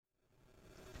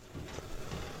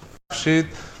sheet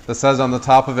that says on the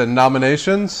top of it,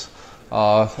 nominations.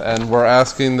 And we're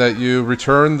asking that you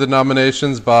return the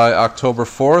nominations by October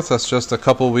 4th. That's just a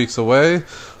couple weeks away.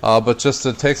 But just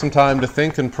to take some time to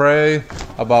think and pray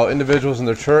about individuals in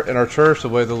our church, the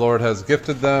way the Lord has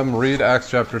gifted them. Read Acts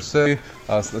chapter 6,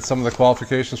 some of the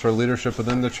qualifications for leadership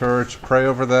within the church. Pray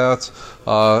over that.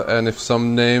 And if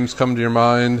some names come to your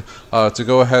mind, to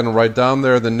go ahead and write down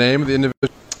there the name of the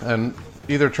individual and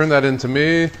either turn that in to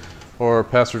me or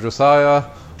Pastor Josiah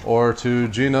or to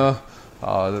Gina.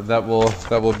 That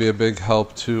will be a big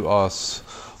help to us.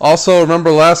 Also,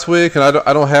 remember last week, and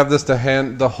I don't have this to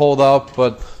hold up,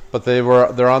 but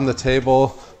they're on the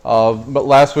table. But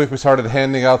last week we started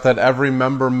handing out that every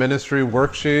member ministry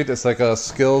worksheet. It's like a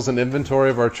skills and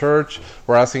inventory of our church.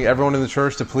 We're asking everyone in the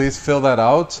church to please fill that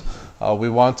out. We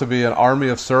want to be an army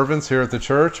of servants here at the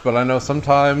church, but I know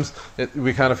sometimes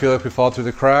we kind of feel like we fall through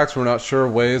the cracks. We're not sure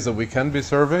ways that we can be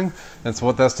serving. And so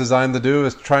what that's designed to do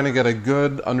is trying to get a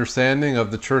good understanding of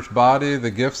the church body,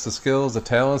 the gifts, the skills, the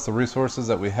talents, the resources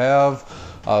that we have.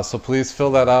 So please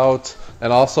fill that out.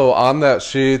 And also on that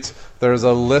sheet, there's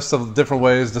a list of different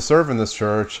ways to serve in this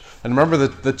church. And remember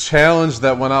the challenge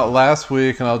that went out last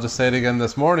week, and I'll just say it again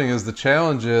this morning, is the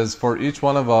challenge is for each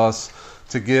one of us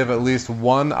to give at least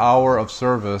 1 hour of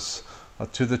service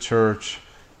to the church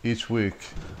each week.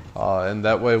 And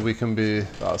that way we can be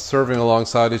serving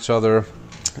alongside each other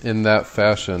in that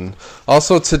fashion.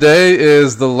 Also, today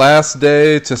is the last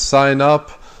day to sign up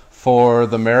for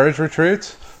the marriage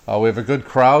retreat. We have a good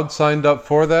crowd signed up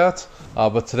for that,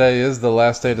 but today is the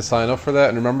last day to sign up for that.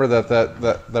 And remember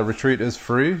that retreat is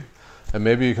free. And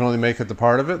maybe you can only make it to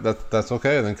part of it. That's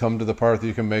okay. Then come to the part that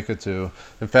you can make it to.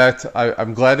 In fact,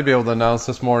 I'm glad to be able to announce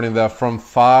this morning that from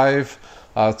 5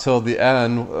 till the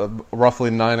end, roughly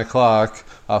 9 o'clock,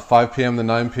 5 p.m. to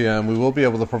 9 p.m., we will be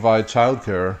able to provide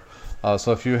childcare.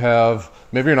 So if you have,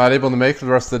 maybe you're not able to make it the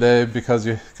rest of the day because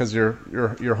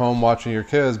you're home watching your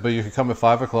kids, but you can come at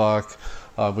 5 o'clock.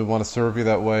 We want to serve you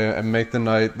that way and make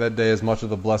that day as much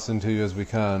of a blessing to you as we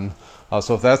can.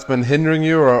 So if that's been hindering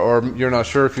you or you're not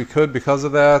sure if you could because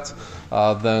of that,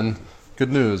 then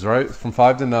good news, right? From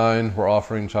 5 to 9, we're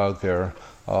offering childcare.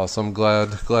 So I'm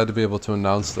glad to be able to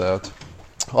announce that.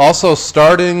 Also,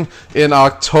 starting in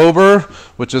October,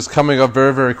 which is coming up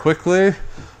very, very quickly,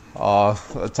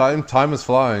 time is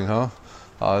flying,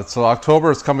 huh? So October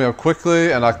is coming up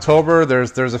quickly, and October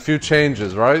there's a few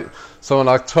changes, right? So in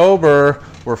October,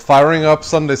 we're firing up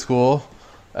Sunday school,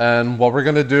 and what we're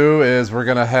going to do is we're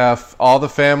going to have all the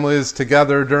families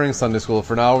together during Sunday school.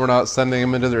 For now, we're not sending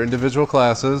them into their individual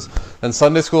classes, and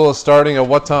Sunday school is starting at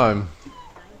what time?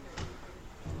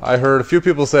 I heard a few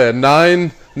people say at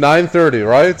 9:30,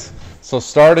 right? So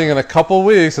starting in a couple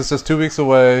weeks, it's just 2 weeks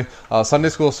away, Sunday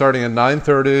school is starting at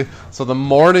 9:30, so the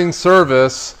morning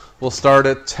service will start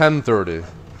at 10:30.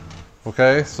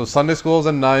 Okay, so Sunday school is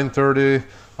at 9:30.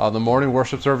 The morning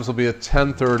worship service will be at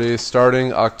 10:30,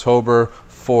 starting October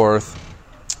 4th.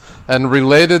 And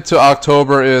related to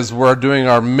October is we're doing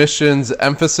our missions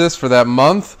emphasis for that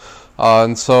month.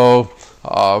 And so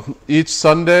each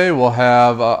Sunday we'll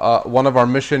have one of our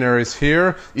missionaries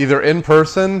here, either in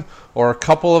person or a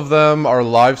couple of them are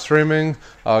live streaming.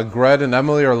 Greg and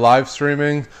Emily are live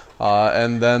streaming.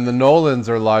 And then the Nolans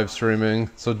are live streaming.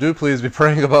 So do please be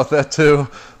praying about that too,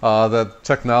 that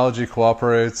technology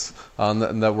cooperates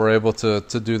and that we're able to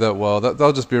do that well.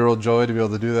 That'll just be a real joy to be able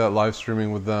to do that live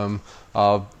streaming with them.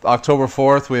 October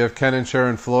 4th, we have Ken and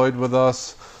Sharon Floyd with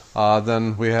us.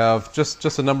 Then we have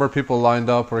just a number of people lined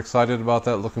up. We're excited about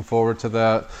that, looking forward to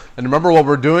that. And remember what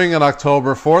we're doing in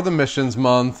October for the missions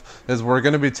month is we're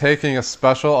going to be taking a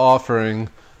special offering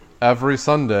every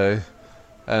Sunday.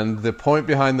 And the point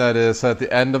behind that is at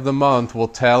the end of the month, we'll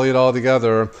tally it all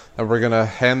together, and we're going to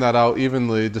hand that out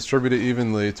evenly, distribute it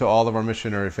evenly to all of our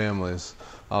missionary families.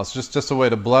 It's just a way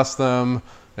to bless them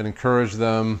and encourage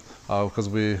them because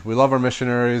we love our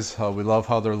missionaries. We love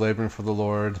how they're laboring for the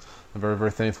Lord. I'm very,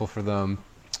 very thankful for them.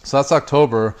 So that's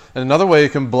October. And another way you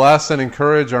can bless and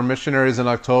encourage our missionaries in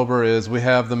October is we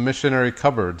have the missionary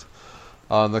cupboard.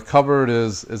 The cupboard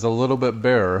is a little bit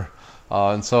bare.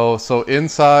 And so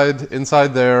inside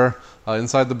there,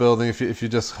 inside the building, if you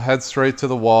just head straight to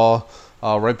the wall,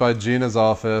 right by Gina's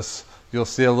office, you'll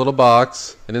see a little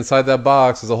box, and inside that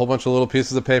box is a whole bunch of little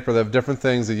pieces of paper that have different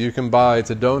things that you can buy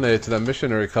to donate to that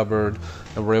missionary cupboard,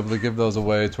 and we're able to give those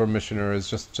away to our missionaries.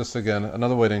 Just again,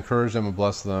 another way to encourage them and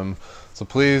bless them. So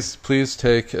please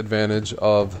take advantage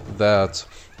of that.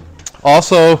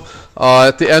 Also,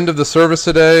 at the end of the service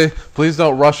today, please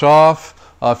don't rush off.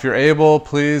 If you're able,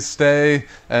 please stay,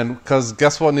 and because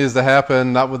guess what needs to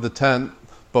happen, not with the tent,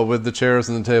 but with the chairs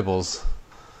and the tables.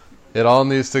 It all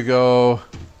needs to go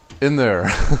in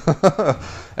there.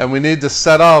 And we need to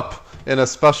set up in a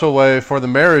special way for the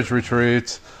marriage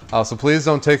retreat. So please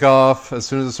don't take off as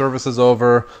soon as the service is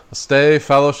over. Stay,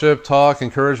 fellowship, talk,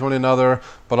 encourage one another.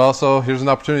 But also, here's an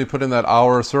opportunity to put in that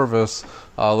hour service.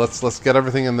 Let's get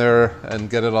everything in there and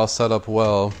get it all set up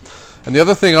well. And the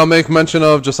other thing I'll make mention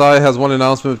of, Josiah has one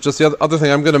announcement. Just the other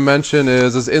thing I'm going to mention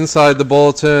is inside the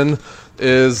bulletin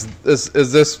is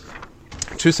this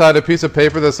two-sided piece of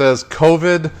paper that says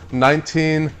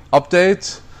COVID-19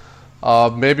 update.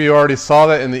 Maybe you already saw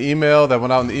that in the email that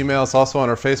went out in the email. It's also on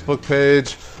our Facebook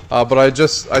page. But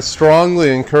I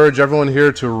strongly encourage everyone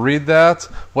here to read that.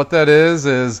 What that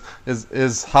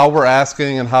is how we're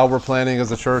asking and how we're planning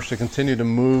as a church to continue to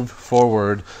move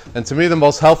forward. And to me, the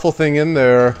most helpful thing in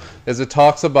there is it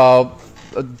talks about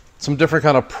some different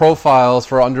kind of profiles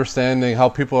for understanding how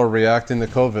people are reacting to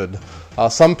COVID.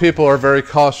 Some people are very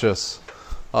cautious.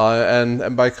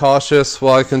 And by cautious,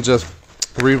 well, I can just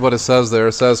read what it says there.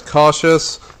 It says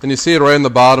cautious, and you see it right in the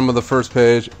bottom of the first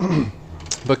page.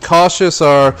 But cautious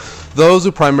are those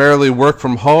who primarily work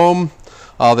from home.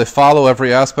 They follow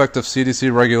every aspect of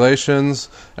CDC regulations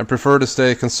and prefer to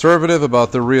stay conservative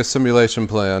about the reassimilation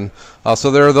plan.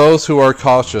 So there are those who are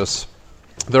cautious.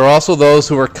 There are also those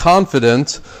who are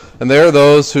confident, and they are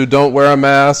those who don't wear a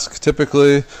mask.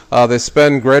 Typically, they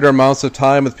spend greater amounts of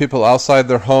time with people outside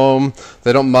their home.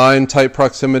 They don't mind tight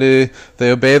proximity.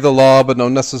 They obey the law, but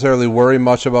don't necessarily worry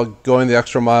much about going the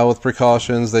extra mile with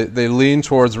precautions. They lean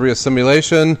towards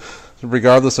reassimilation,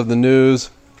 regardless of the news.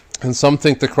 And some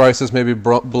think the crisis may be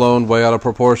blown way out of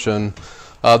proportion.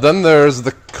 Then there's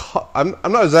I'm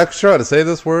not exactly sure how to say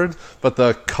this word, but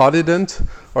the confident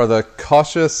or the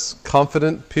cautious,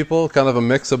 confident people, kind of a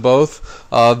mix of both.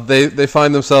 They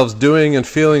find themselves doing and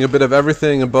feeling a bit of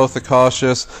everything in both the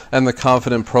cautious and the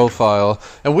confident profile.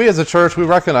 And we as a church, we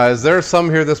recognize there are some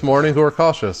here this morning who are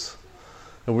cautious.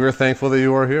 And we are thankful that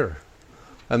you are here.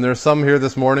 And there are some here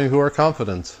this morning who are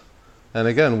confident. And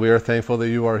again, we are thankful that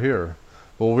you are here.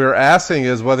 What we are asking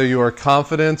is whether you are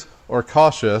confident or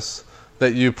cautious,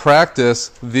 that you practice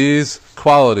these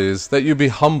qualities, that you be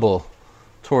humble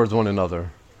towards one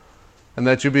another, and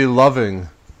that you be loving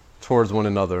towards one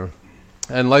another.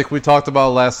 And like we talked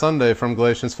about last Sunday from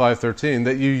Galatians 5:13,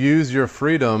 that you use your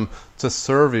freedom to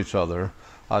serve each other,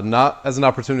 not as an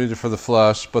opportunity for the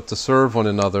flesh, but to serve one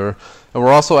another. And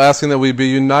we're also asking that we be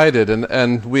united,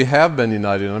 and we have been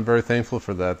united, and I'm very thankful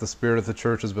for that. The spirit of the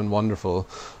church has been wonderful.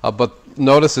 But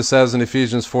notice it says in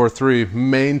Ephesians 4:3,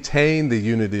 maintain the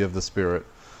unity of the Spirit.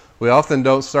 We often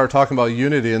don't start talking about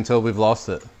unity until we've lost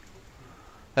it.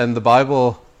 And the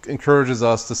Bible encourages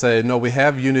us to say, no, we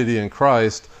have unity in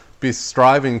Christ, be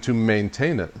striving to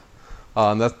maintain it.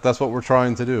 And that's what we're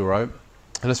trying to do, right?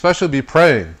 And especially be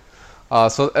praying.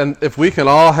 And if we can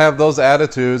all have those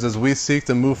attitudes as we seek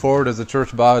to move forward as a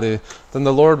church body, then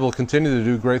the Lord will continue to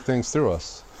do great things through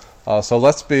us. So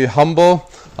let's be humble,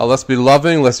 let's be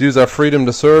loving, let's use our freedom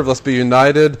to serve, let's be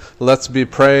united, let's be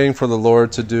praying for the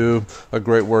Lord to do a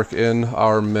great work in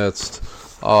our midst.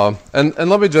 And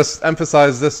let me just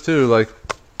emphasize this too, like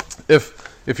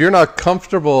if you're not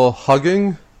comfortable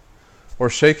hugging or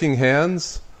shaking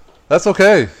hands, that's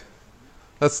okay.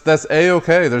 That's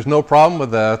A-okay. There's no problem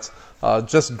with that.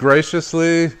 Just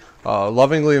graciously,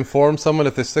 lovingly inform someone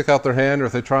if they stick out their hand or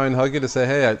if they try and hug you to say,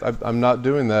 hey, I'm not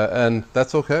doing that, and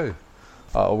that's okay.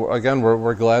 Again,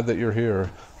 we're glad that you're here.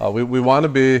 We want to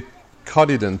be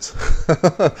confident.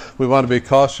 We want to be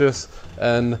cautious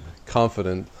and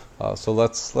confident. So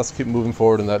let's keep moving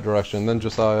forward in that direction. And then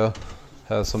Josiah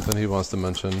has something he wants to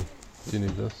mention. Do you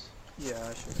need this?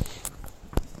 Yeah, sure.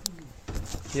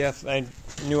 Yeah, if I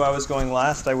knew I was going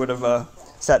last, I would have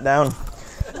sat down.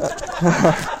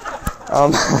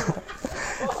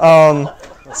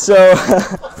 So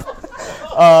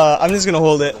I'm just going to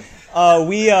hold it.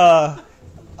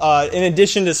 In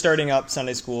addition to starting up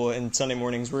Sunday school and Sunday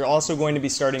mornings, we're also going to be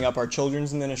starting up our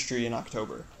children's ministry in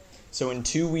October. So in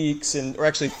 2 weeks, or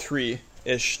actually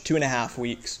 3-ish, 2.5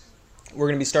 weeks, we're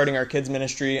going to be starting our kids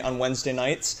ministry on Wednesday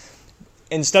nights.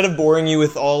 Instead of boring you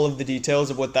with all of the details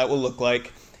of what that will look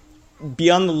like, be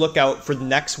on the lookout for the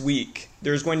next week.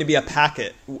 There's going to be a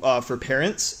packet for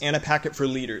parents and a packet for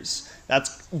leaders.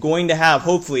 That's going to have,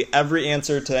 hopefully, every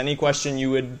answer to any question you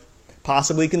would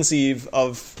possibly conceive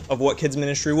of what kids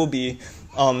ministry will be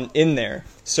in there.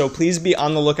 So please be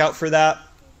on the lookout for that.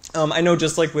 I know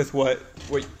just like with what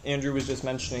Andrew was just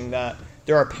mentioning, that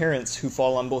there are parents who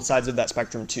fall on both sides of that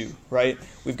spectrum too, right?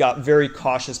 We've got very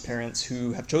cautious parents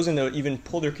who have chosen to even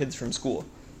pull their kids from school.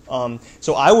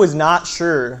 So I was not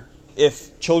sure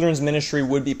if children's ministry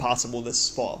would be possible this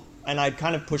fall. And I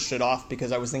kind of pushed it off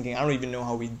because I was thinking, I don't even know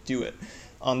how we do it.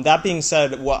 That being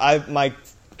said, my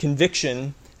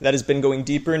conviction that has been going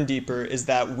deeper and deeper is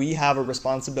that we have a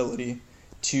responsibility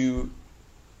to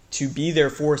be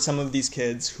there for some of these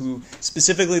kids, who,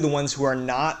 specifically the ones who are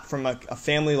not from a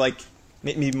family like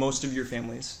maybe most of your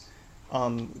families,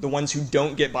 the ones who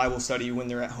don't get Bible study when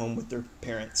they're at home with their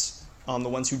parents, the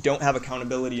ones who don't have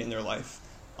accountability in their life.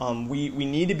 We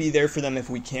need to be there for them if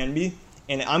we can be,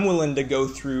 and I'm willing to go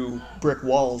through brick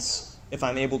walls if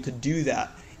I'm able to do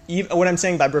that. What I'm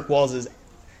saying by brick walls is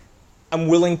I'm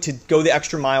willing to go the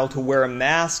extra mile to wear a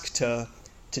mask, to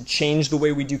change the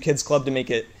way we do Kids Club, to make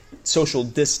it social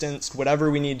distanced,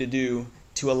 whatever we need to do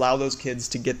to allow those kids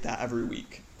to get that every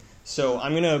week. So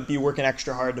I'm going to be working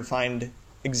extra hard to find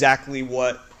exactly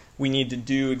what we need to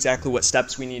do, exactly what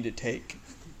steps we need to take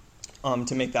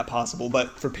to make that possible.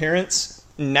 But for parents,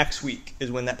 next week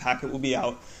is when that packet will be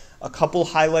out. A couple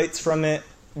highlights from it: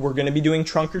 we're going to be doing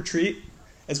trunk or treat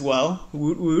as well.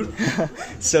 Woot woot.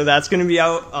 So that's going to be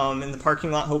out in the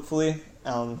parking lot, hopefully.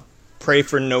 Pray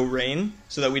for no rain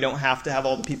so that we don't have to have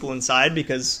all the people inside,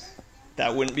 because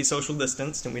that wouldn't be social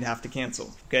distanced and we'd have to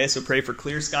cancel. Okay, so pray for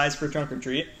clear skies for trunk or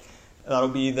treat. That'll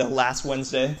be the last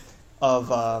Wednesday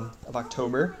of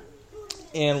October.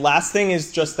 And last thing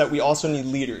is just that we also need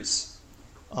leaders.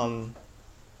 I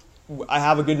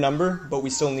have a good number, but we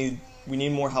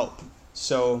need more help.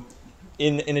 So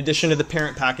in addition to the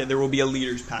parent packet, there will be a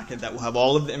leaders packet that will have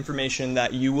all of the information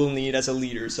that you will need as a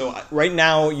leader. So right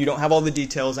now, you don't have all the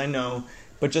details, I know,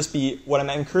 but what I'm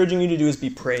encouraging you to do is be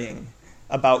praying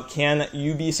about, can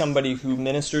you be somebody who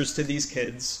ministers to these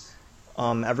kids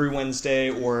every Wednesday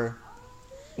or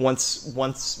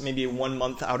once maybe 1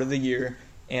 month out of the year,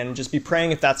 and just be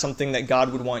praying if that's something that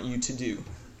God would want you to do.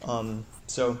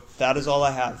 So that is all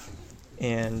I have,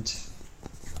 and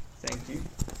thank you.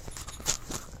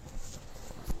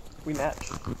 We match.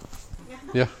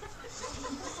 Yeah.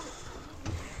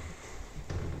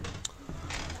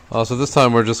 So this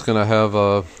time we're just going to have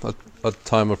a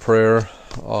time of prayer.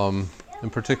 In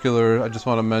particular, I just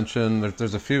want to mention that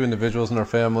there's a few individuals in our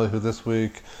family who this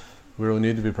week we really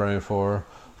need to be praying for.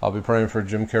 I'll be praying for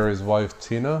Jim Carrey's wife,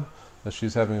 Tina, as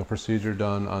she's having a procedure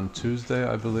done on Tuesday,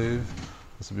 I believe.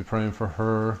 So be praying for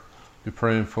her. Be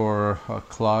praying for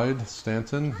Clyde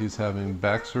Stanton. He's having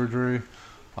back surgery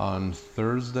on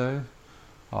Thursday.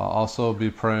 Also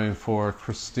be praying for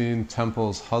Christine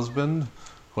Temple's husband,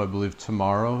 who I believe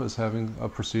tomorrow is having a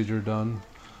procedure done.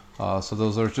 So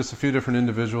those are just a few different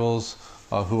individuals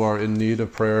who are in need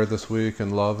of prayer this week,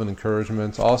 and love and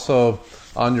encouragement. Also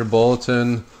on your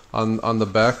bulletin, on the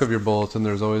back of your bulletin,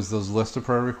 there's always those list of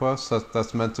prayer requests.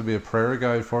 That's meant to be a prayer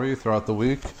guide for you throughout the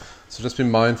week. So just be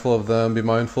mindful of them. Be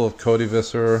mindful of Cody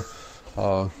Visser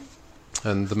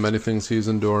and the many things he's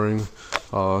enduring.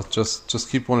 Just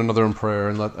keep one another in prayer,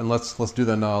 and let's do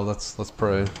that now. Let's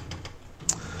pray.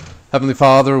 Heavenly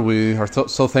Father, we are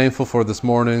so thankful for this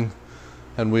morning,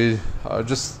 and we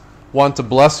just want to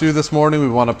bless you this morning. We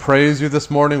want to praise you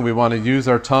this morning. We want to use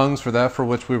our tongues for that for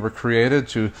which we were created,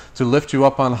 to lift you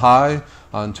up on high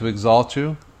and to exalt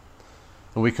you.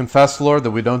 And we confess, Lord,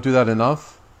 that we don't do that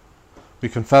enough. We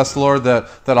confess, Lord, that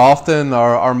often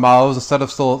our mouths, instead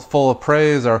of full of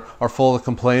praise, are full of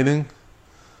complaining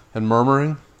and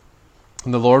murmuring.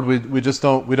 And the Lord, we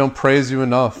don't praise you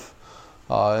enough.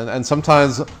 And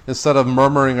sometimes, instead of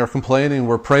murmuring or complaining,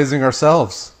 we're praising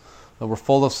ourselves. And we're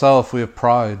full of self. We have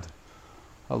pride.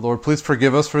 Lord, please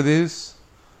forgive us for these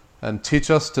and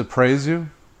teach us to praise you.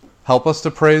 Help us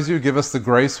to praise you. Give us the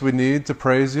grace we need to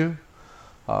praise you.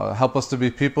 Help us to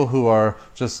be people who are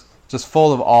just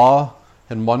full of awe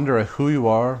and wonder at who you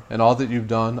are and all that you've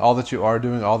done, all that you are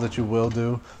doing, all that you will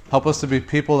do. Help us to be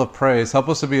people of praise. Help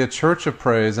us to be a church of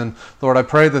praise. And Lord, I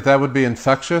pray that would be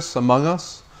infectious among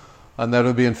us, and that it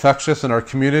would be infectious in our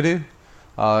community,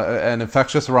 and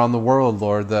infectious around the world,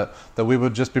 Lord, that we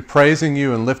would just be praising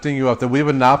you and lifting you up, that we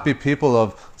would not be people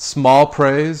of small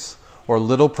praise or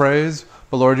little praise.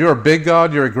 But Lord, you're a big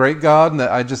God, you're a great God, and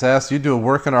I just ask you to do a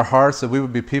work in our hearts that we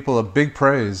would be people of big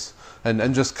praise,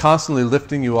 and just constantly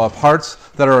lifting you up, hearts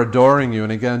that are adoring you,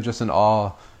 and again, just in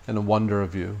awe and in wonder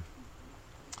of you.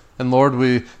 And Lord,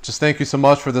 we just thank you so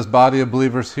much for this body of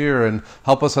believers here, and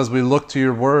help us as we look to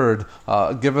your word.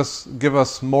 Give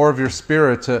us more of your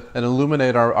spirit and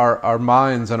illuminate our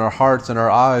minds and our hearts and our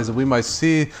eyes, that we might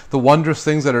see the wondrous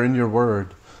things that are in your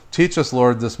word. Teach us,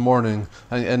 Lord, this morning,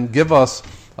 and give us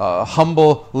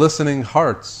humble, listening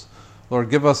hearts.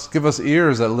 Lord, give us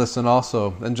ears that listen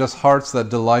also, and just hearts that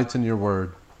delight in your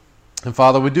word. And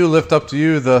Father, we do lift up to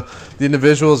you the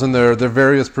individuals and their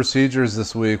various procedures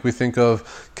this week. We think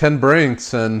of Ken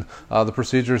Brinks and the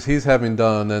procedures he's having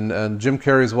done, and Jim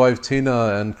Carrey's wife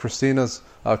Tina, and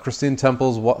Christine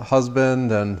Temple's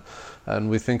husband, and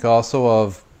we think also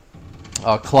of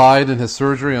Clyde and his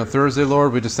surgery on Thursday,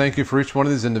 Lord. We just thank you for each one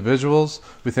of these individuals.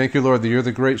 We thank you, Lord, that you're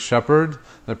the great shepherd.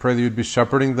 And I pray that you'd be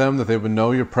shepherding them, that they would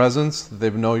know your presence, that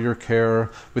they would know your care.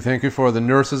 We thank you for the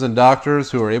nurses and doctors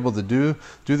who are able to do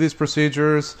these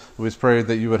procedures. We just pray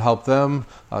that you would help them,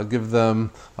 give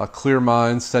them clear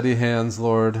minds, steady hands,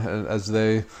 Lord, as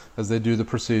they do the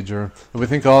procedure. And we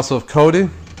think also of Cody,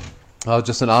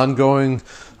 just an ongoing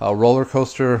roller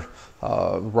coaster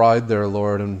ride there,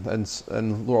 Lord,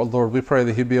 and Lord, we pray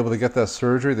that he'd be able to get that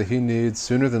surgery that he needs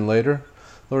sooner than later.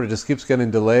 Lord, it just keeps getting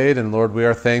delayed, and Lord, we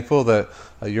are thankful that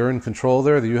you're in control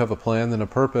there, that you have a plan and a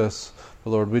purpose.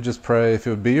 But Lord, we just pray, if it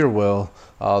would be your will,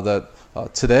 that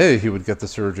today he would get the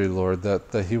surgery, Lord,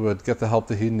 that he would get the help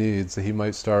that he needs, that he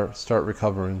might start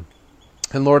recovering.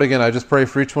 And Lord, again, I just pray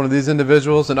for each one of these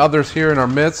individuals and others here in our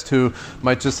midst who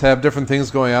might just have different things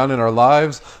going on in our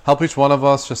lives. Help each one of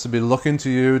us just to be looking to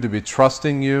you, to be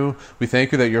trusting you. We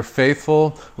thank you that you're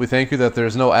faithful. We thank you that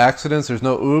there's no accidents, there's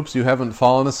no oops, you haven't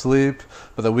fallen asleep,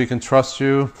 but that we can trust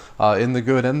you in the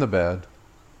good and the bad.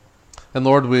 And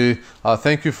Lord, we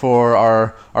thank you for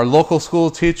our local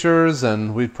school teachers,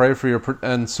 and we pray for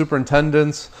and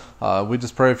superintendents. We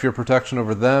just pray for your protection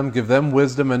over them. Give them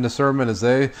wisdom and discernment as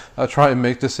they try and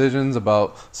make decisions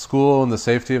about school and the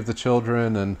safety of the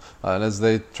children, and as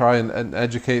they try and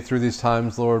educate through these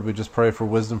times, Lord, we just pray for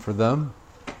wisdom for them.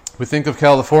 We think of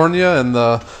California and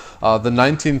the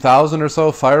 19,000 or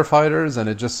so firefighters, and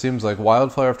it just seems like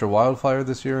wildfire after wildfire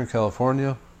this year in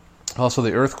California. Also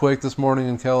the earthquake this morning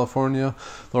in California.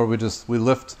 Lord, we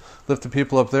lift the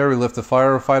people up there. We lift the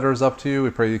firefighters up to you. We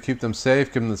pray you keep them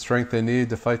safe, give them the strength they need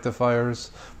to fight the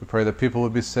fires. We pray that people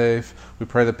would be safe. We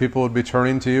pray that people would be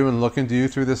turning to you and looking to you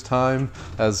through this time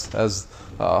as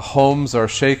homes are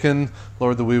shaken.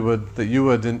 Lord, that you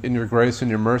would in your grace and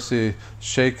your mercy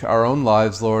shake our own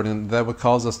lives, Lord, and that would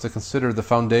cause us to consider the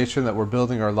foundation that we're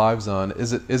building our lives on.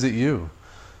 Is it you?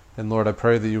 And Lord, I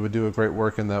pray that you would do a great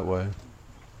work in that way.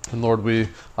 And Lord, we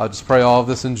just pray all of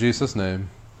this in Jesus' name.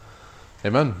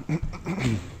 Amen.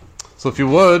 So if you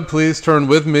would, please turn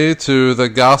with me to the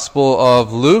Gospel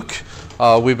of Luke.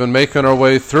 We've been making our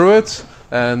way through it,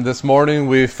 and this morning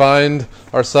we find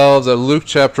ourselves at Luke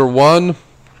chapter 1,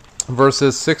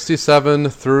 verses 67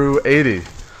 through 80.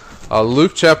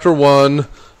 Luke chapter 1,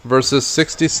 verses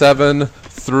 67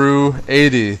 through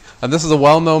 80. And this is a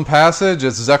well-known passage.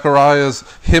 It's Zechariah's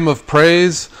hymn of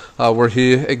praise, where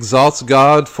he exalts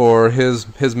God for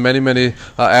his many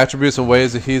attributes and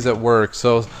ways that he's at work.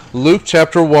 So Luke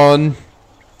chapter 1,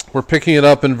 we're picking it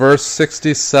up in verse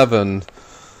 67.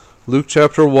 Luke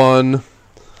chapter 1,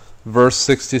 verse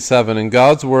 67. And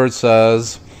God's word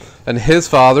says, and his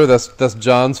father, that's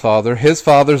John's father, his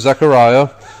father Zechariah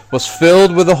was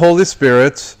filled with the Holy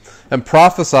Spirit and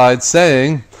prophesied,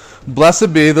 saying,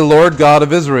 Blessed be the Lord God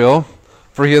of Israel,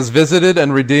 for he has visited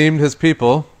and redeemed his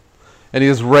people, and he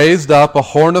has raised up a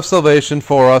horn of salvation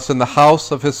for us in the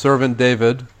house of his servant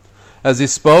David, as he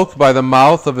spoke by the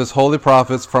mouth of his holy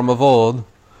prophets from of old,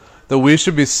 that we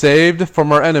should be saved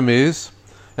from our enemies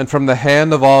and from the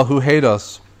hand of all who hate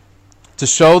us, to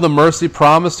show the mercy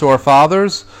promised to our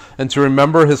fathers and to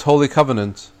remember his holy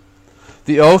covenant,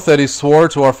 the oath that he swore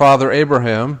to our father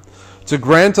Abraham, to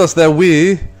grant us that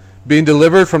we, being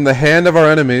delivered from the hand of our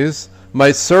enemies,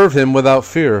 might serve him without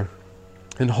fear,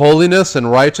 in holiness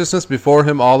and righteousness before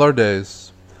him all our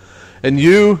days. And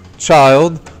you,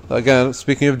 child, again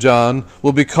speaking of John,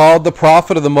 will be called the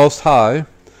prophet of the Most High,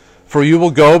 for you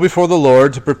will go before the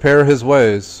Lord to prepare his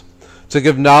ways, to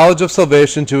give knowledge of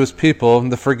salvation to his people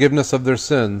and the forgiveness of their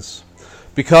sins,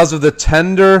 because of the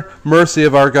tender mercy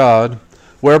of our God,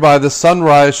 whereby the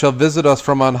sunrise shall visit us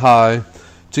from on high,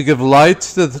 to give light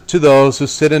to those who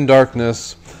sit in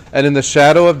darkness and in the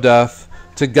shadow of death,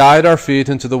 to guide our feet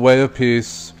into the way of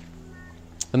peace.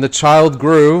 And the child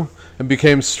grew and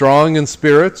became strong in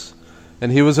spirit,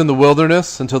 and he was in the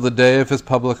wilderness until the day of his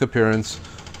public appearance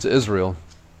to Israel.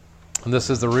 And this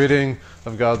is the reading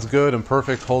of God's good and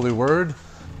perfect holy word.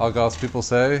 All God's people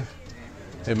say,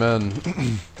 Amen.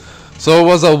 So it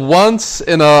was a once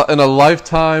in a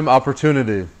lifetime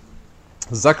opportunity.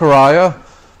 Zechariah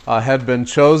had been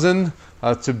chosen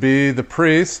to be the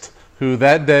priest who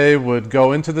that day would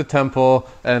go into the temple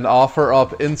and offer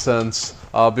up incense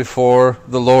before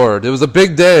the Lord. It was a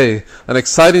big day, an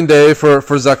exciting day for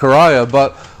Zechariah,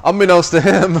 but unbeknownst to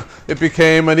him, it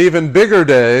became an even bigger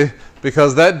day,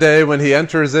 because that day when he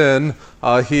enters in,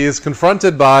 he is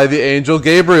confronted by the angel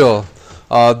Gabriel,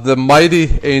 the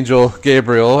mighty angel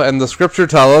Gabriel, and the scripture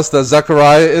tells us that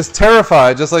Zechariah is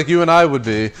terrified, just like you and I would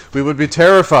be. We would be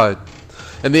terrified.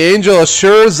 And the angel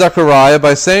assures Zechariah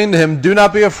by saying to him, do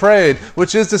not be afraid,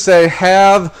 which is to say,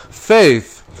 have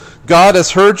faith. God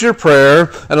has heard your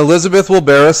prayer, and Elizabeth will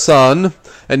bear a son,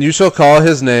 and you shall call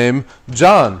his name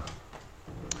John.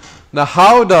 Now,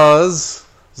 how does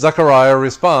Zechariah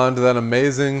respond to that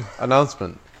amazing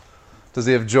announcement? Does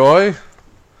he have joy?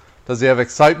 Does he have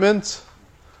excitement?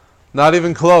 Not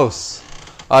even close.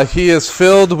 He is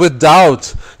filled with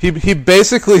doubt. He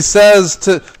basically says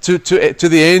to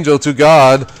the angel, to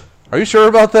God, are you sure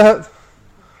about that?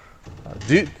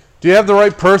 Do you have the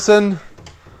right person?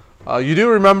 You do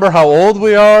remember how old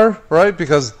we are, right?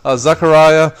 Because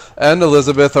Zechariah and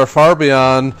Elizabeth are far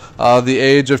beyond the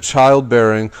age of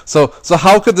childbearing. So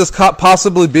how could this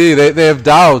possibly be? They have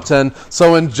doubt. And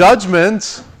so in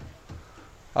judgment,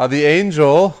 the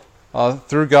angel,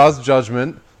 through God's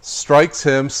judgment, strikes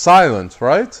him silent,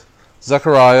 right?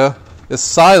 Zechariah is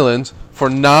silent for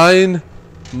 9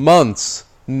 months.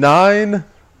 9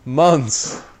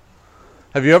 months.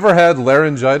 Have you ever had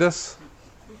laryngitis?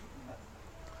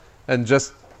 And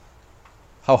just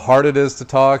how hard it is to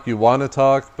talk, you want to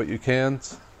talk, but you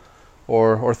can't?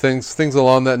 Or things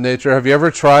along that nature. Have you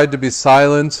ever tried to be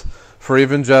silent for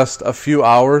even just a few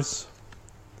hours?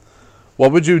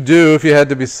 What would you do if you had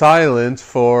to be silent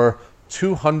for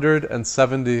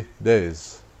 270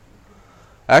 days?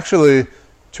 Actually,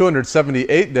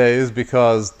 278 days,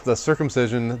 because the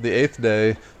circumcision, the 8th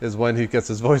day, is when he gets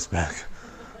his voice back.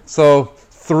 So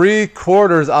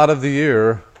 3/4 out of the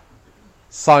year,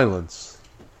 silence,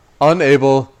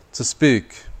 unable to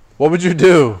speak. What would you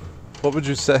do? What would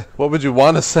you say? What would you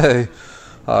want to say?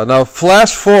 Now,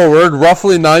 flash forward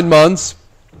roughly 9 months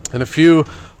and a few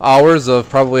hours of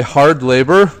probably hard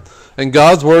labor, and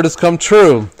God's word has come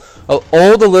true.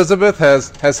 Old Elizabeth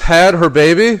has had her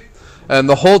baby, and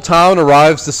the whole town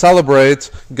arrives to celebrate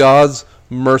God's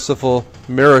merciful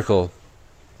miracle.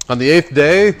 On the 8th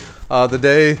day, the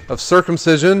day of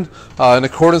circumcision, in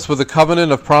accordance with the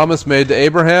covenant of promise made to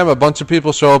Abraham, a bunch of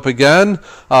people show up again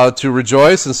to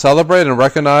rejoice and celebrate and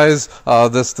recognize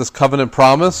this covenant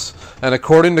promise. And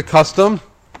according to custom,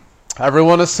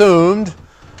 everyone assumed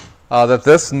that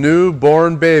this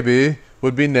newborn baby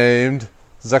would be named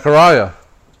Zechariah.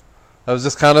 That was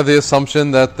just kind of the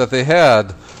assumption that they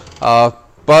had.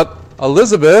 But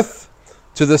Elizabeth,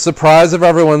 to the surprise of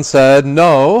everyone, said,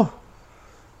 no,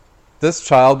 this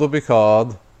child will be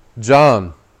called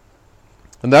John.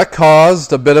 And that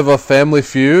caused a bit of a family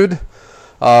feud.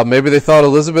 Maybe they thought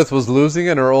Elizabeth was losing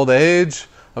in her old age.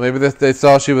 Or maybe they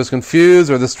thought she was confused,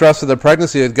 or the stress of the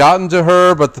pregnancy had gotten to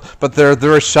her, but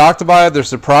they're shocked by it, they're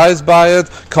surprised by it.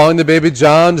 Calling the baby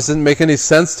John just didn't make any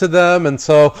sense to them, and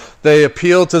so they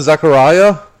appealed to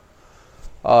Zechariah.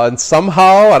 And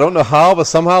somehow, I don't know how, but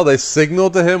somehow they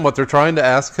signaled to him what they're trying to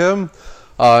ask him.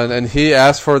 And he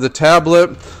asked for the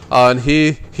tablet, and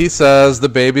he says the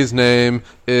baby's name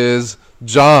is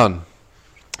John.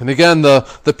 And again,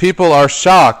 the people are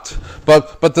shocked.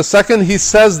 But the second he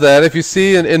says that, if you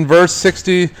see in verse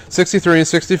 60, 63 and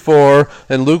 64,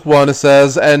 in Luke 1, it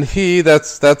says, and he,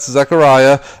 that's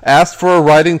Zechariah, asked for a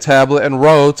writing tablet and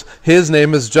wrote, his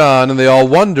name is John, and they all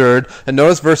wondered. And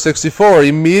notice verse 64,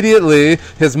 immediately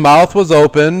his mouth was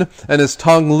opened and his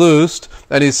tongue loosed,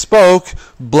 and he spoke,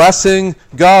 blessing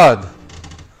God.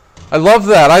 I love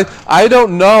that. I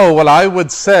don't know what I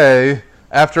would say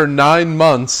after 9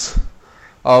 months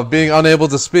of being unable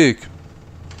to speak.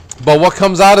 But what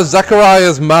comes out of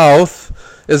Zechariah's mouth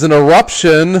is an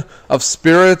eruption of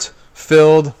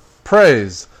Spirit-filled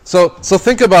praise. So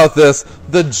think about this.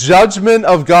 The judgment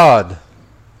of God,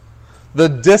 the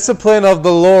discipline of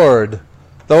the Lord,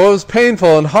 though it was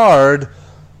painful and hard,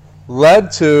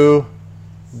 led to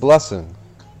blessing.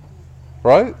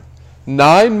 Right?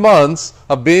 9 months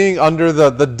of being under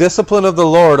the discipline of the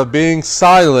Lord, of being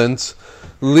silent,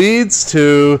 leads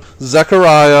to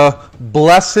Zechariah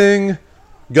blessing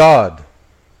God.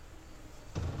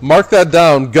 Mark that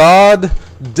down. God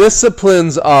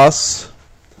disciplines us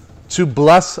to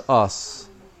bless us.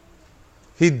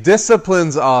 He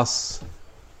disciplines us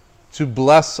to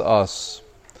bless us.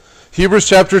 Hebrews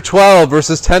chapter 12,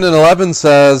 verses 10 and 11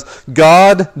 says,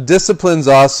 God disciplines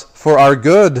us for our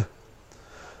good,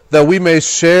 that we may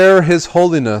share his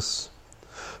holiness.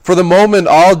 For the moment,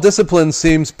 all discipline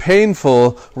seems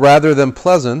painful rather than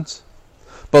pleasant,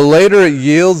 but later it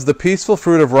yields the peaceful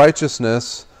fruit of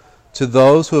righteousness to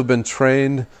those who have been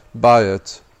trained by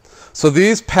it. So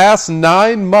these past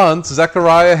 9 months,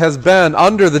 Zechariah has been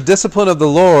under the discipline of the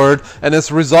Lord, and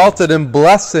it's resulted in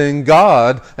blessing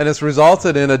God, and it's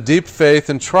resulted in a deep faith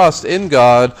and trust in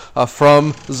God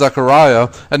from Zechariah.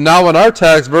 And now in our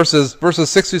text, verses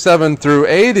 67 through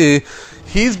 80,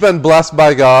 he's been blessed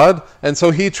by God, and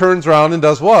so he turns around and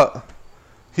does what?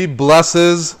 He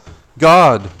blesses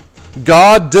God.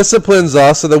 God disciplines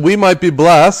us so that we might be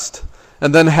blessed,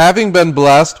 and then having been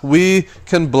blessed, we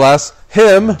can bless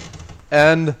him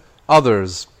and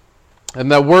others.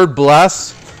 And that word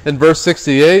bless in verse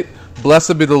 68,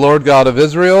 blessed be the Lord God of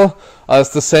Israel,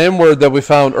 it's the same word that we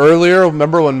found earlier.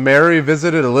 Remember when Mary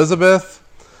visited Elizabeth,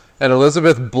 and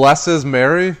Elizabeth blesses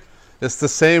Mary? It's the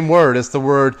same word. It's the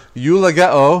word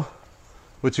eulogeo,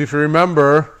 which, if you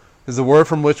remember, is the word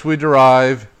from which we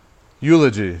derive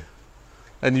eulogy.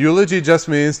 And eulogy just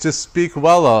means to speak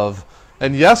well of.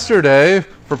 And yesterday,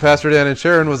 for Pastor Dan and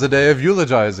Sharon, was a day of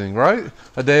eulogizing, right?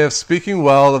 A day of speaking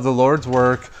well of the Lord's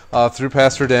work through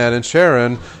Pastor Dan and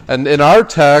Sharon. And in our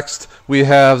text, we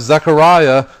have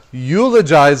Zechariah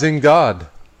eulogizing God,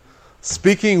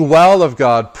 speaking well of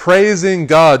God, praising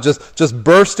God, just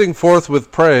bursting forth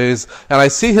with praise. And I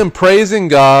see him praising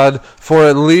God for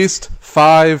at least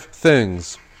 5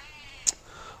 things.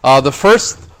 The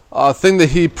first thing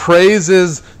that he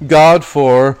praises God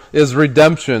for is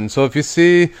redemption. So if you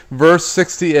see verse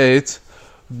 68,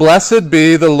 blessed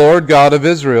be the Lord God of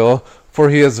Israel, for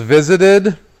he has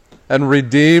visited and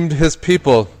redeemed his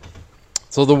people.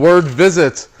 So the word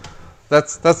visit,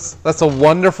 that's a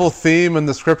wonderful theme in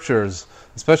the Scriptures.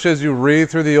 Especially as you read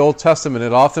through the Old Testament,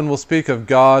 it often will speak of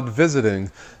God visiting.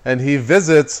 And he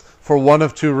visits for one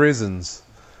of 2 reasons.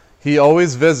 He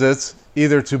always visits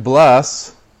either to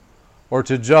bless or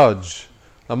to judge.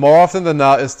 Now, more often than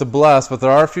not, it's to bless, but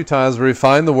there are a few times where we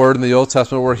find the word in the Old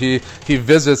Testament where he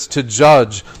visits to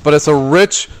judge. But it's a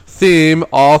rich theme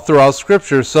all throughout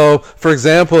Scripture. So, for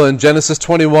example, in Genesis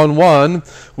 21:1,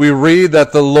 we read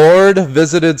that the Lord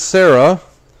visited Sarah,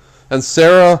 and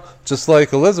Sarah, just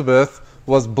like Elizabeth,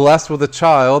 was blessed with a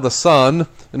child, a son,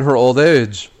 in her old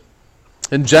age.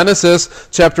 In Genesis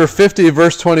chapter 50,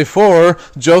 verse 24,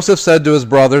 Joseph said to his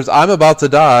brothers, I'm about to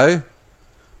die,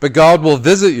 but God will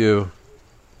visit you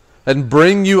and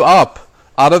bring you up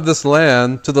out of this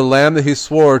land to the land that he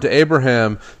swore to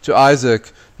Abraham, to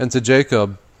Isaac, and to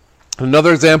Jacob.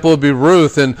 Another example would be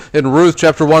Ruth. In Ruth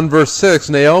chapter 1, verse 6,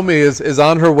 Naomi is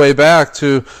on her way back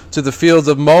to the fields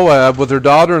of Moab with her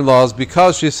daughter-in-laws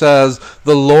because she says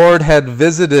the Lord had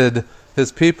visited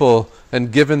his people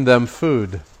and given them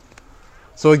food.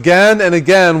 So again and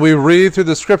again we read through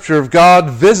the Scripture of God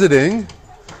visiting,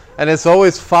 and it's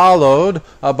always followed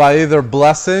by either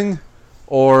blessing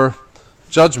or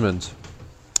judgment.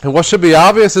 And what should be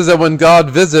obvious is that when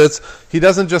God visits, he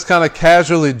doesn't just kind of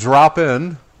casually drop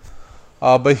in,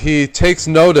 but he takes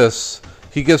notice,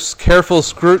 he gives careful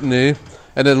scrutiny,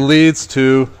 and it leads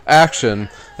to action.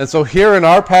 And so here in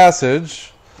our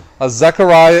passage,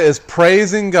 Zechariah is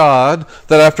praising God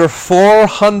that after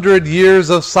 400 years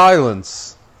of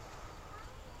silence,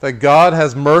 that God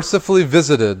has mercifully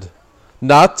visited,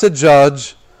 not to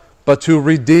judge, but to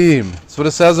redeem. That's what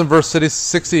it says in verse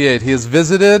 68. He has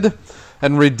visited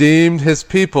and redeemed his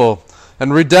people.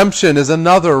 And redemption is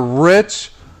another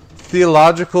rich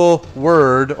theological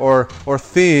word or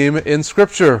theme in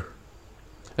Scripture.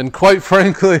 And quite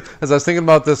frankly, as I was thinking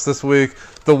about this week,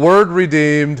 the word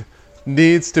redeemed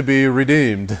needs to be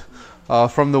redeemed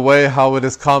from the way how it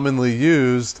is commonly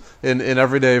used in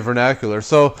everyday vernacular.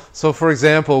 So for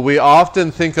example, we often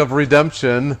think of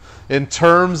redemption in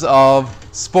terms of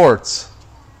sports.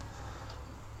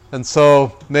 And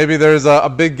so maybe there's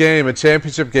a big game, a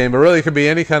championship game, but really it could be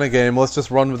any kind of game. Let's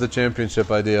just run with the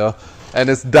championship idea. And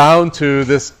it's down to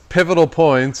this pivotal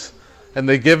point, and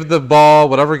they give the ball,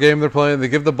 whatever game they're playing, they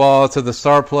give the ball to the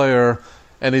star player,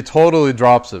 and he totally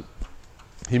drops it.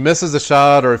 He misses a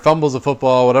shot or he fumbles a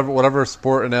football, whatever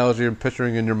sport analogy you're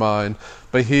picturing in your mind,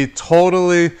 but he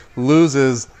totally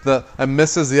loses and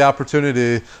misses the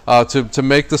opportunity to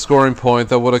make the scoring point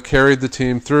that would have carried the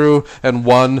team through and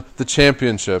won the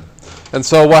championship. And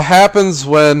so what happens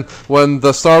when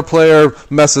the star player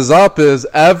messes up is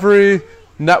every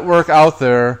network out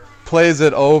there plays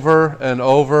it over and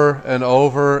over and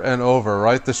over and over,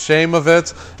 right? The shame of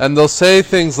it, and they'll say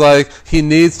things like, he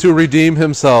needs to redeem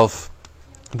himself.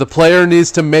 The player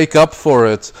needs to make up for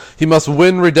it. He must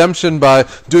win redemption by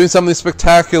doing something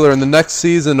spectacular in the next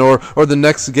season or the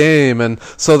next game. And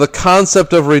so the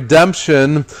concept of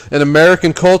redemption in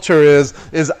American culture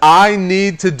is I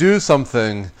need to do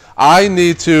something. I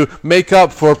need to make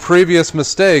up for previous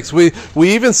mistakes. We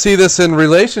even see this in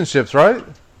relationships, right?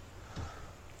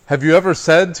 Have you ever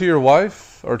said to your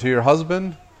wife or to your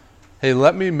husband, hey,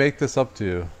 let me make this up to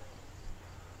you.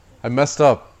 I messed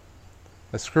up.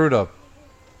 I screwed up.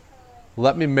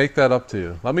 Let me make that up to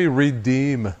you. Let me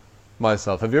redeem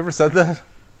myself. Have you ever said that?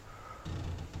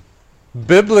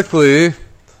 Biblically,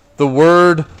 the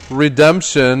word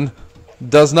redemption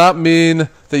does not mean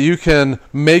that you can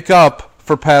make up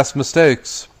for past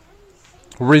mistakes.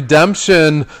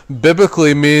 Redemption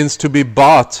biblically means to be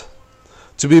bought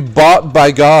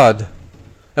by God,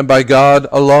 and by God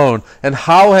alone. And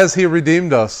how has He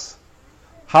redeemed us?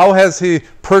 How has He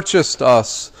purchased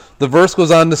us? The verse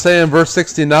goes on to say in verse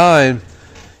 69,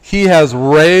 He has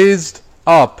raised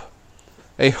up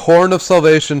a horn of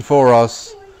salvation for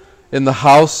us in the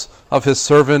house of His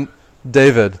servant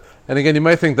David. And again, you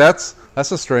might think that's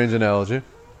a strange analogy.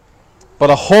 But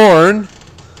a horn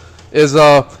is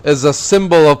a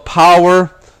symbol of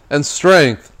power and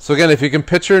strength. So again, if you can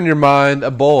picture in your mind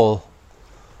a bull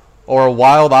or a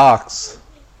wild ox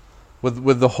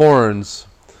with the horns,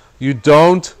 you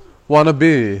don't want to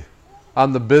be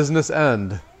on the business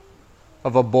end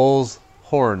of a bull's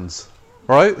horns,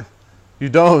 right? You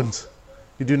don't.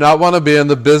 You do not want to be on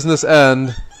the business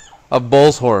end of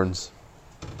bull's horns.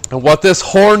 And what this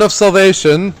horn of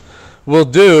salvation will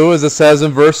do, as it says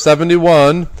in verse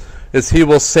 71, is He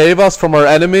will save us from our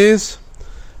enemies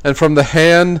and from the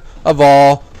hand of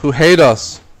all who hate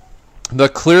us.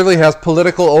 That clearly has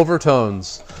political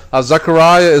overtones.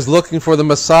 Zechariah is looking for the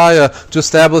Messiah to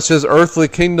establish His earthly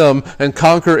kingdom and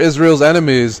conquer Israel's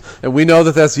enemies. And we know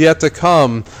that that's yet to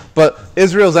come. But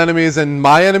Israel's enemies and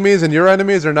my enemies and your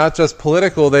enemies are not just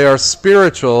political, they are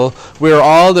spiritual. We are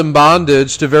all in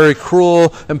bondage to very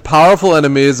cruel and powerful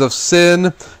enemies of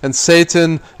sin and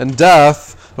Satan and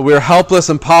death. We are helpless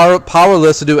and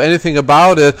powerless to do anything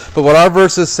about it. But what our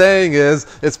verse is saying is,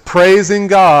 it's praising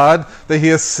God that He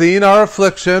has seen our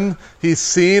affliction, He's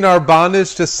seen our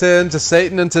bondage to sin, to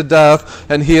Satan, and to death,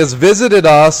 and He has visited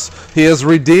us, He has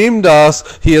redeemed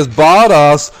us, He has bought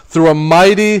us through a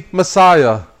mighty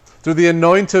Messiah, through the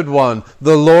Anointed One,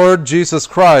 the Lord Jesus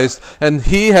Christ. And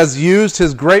He has used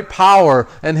His great power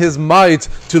and His might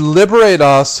to liberate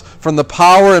us from the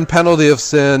power and penalty of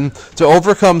sin, to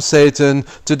overcome Satan,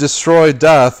 to destroy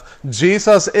death.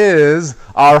 Jesus is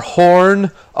our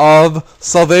horn of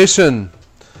salvation.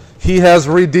 He has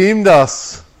redeemed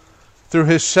us through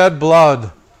His shed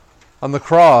blood on the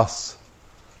cross.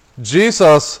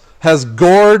 Jesus has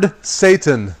gored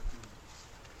Satan.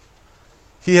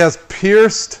 He has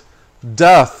pierced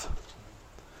death.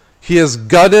 He has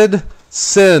gutted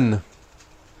sin.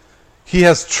 He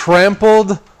has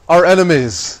trampled our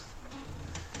enemies.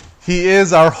 He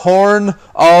is our horn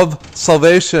of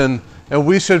salvation, and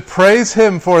we should praise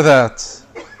Him for that.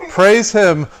 Praise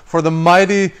Him for the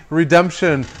mighty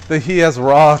redemption that He has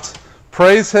wrought.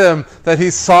 Praise Him that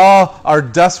He saw our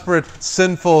desperate,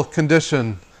 sinful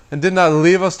condition and did not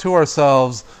leave us to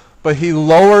ourselves, but He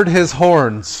lowered His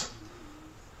horns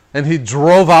and He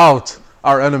drove out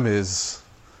our enemies.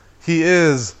 He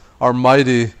is our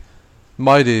mighty,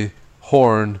 mighty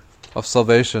horn of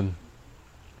salvation.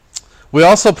 We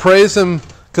also praise Him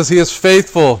because He is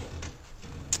faithful.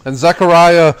 And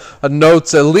Zechariah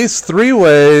notes at least 3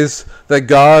 ways that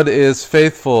God is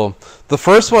faithful. The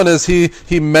first one is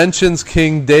he mentions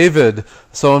King David.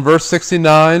 So in verse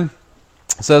 69,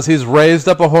 it says He's raised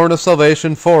up a horn of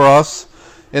salvation for us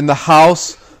in the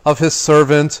house of His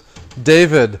servant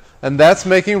David. And that's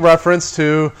making reference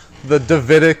to the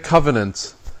Davidic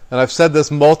covenant. And I've said this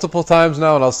multiple times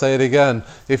now, and I'll say it again.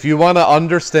 If you want to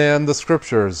understand the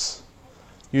Scriptures,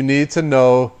 you need to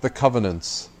know the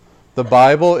covenants. The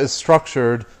Bible is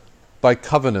structured by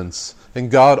covenants,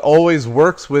 and God always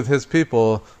works with His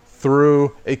people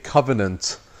through a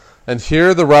covenant. And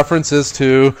here the reference is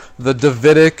to the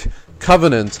Davidic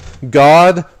covenant.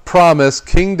 God promised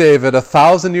King David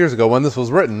 1,000 years ago, when this was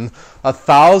written,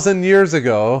 1,000 years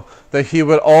ago, that he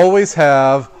would always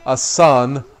have a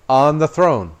son on the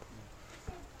throne.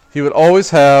 He would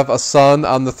always have a son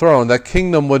on the throne. That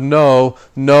kingdom would know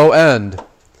no end.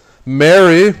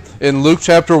 Mary, in Luke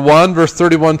chapter 1, verse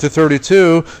 31 to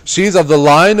 32, she's of the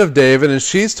line of David, and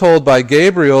she's told by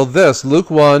Gabriel this,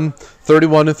 Luke 1,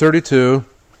 31 and 32,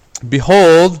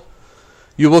 "Behold,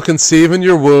 you will conceive in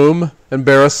your womb and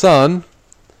bear a son,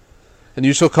 and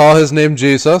you shall call his name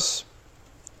Jesus.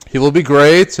 He will be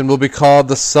great and will be called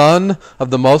the Son of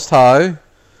the Most High,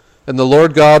 and the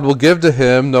Lord God will give to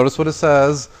him," notice what it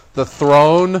says, "the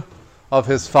throne of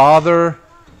his father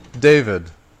David."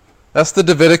 That's the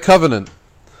Davidic covenant.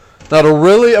 Now, to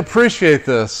really appreciate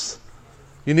this,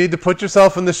 you need to put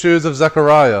yourself in the shoes of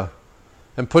Zechariah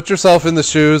and put yourself in the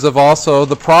shoes of also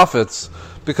the prophets,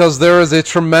 because there is a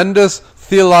tremendous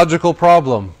theological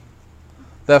problem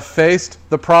that faced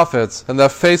the prophets and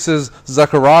that faces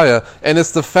Zechariah, and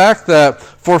it's the fact that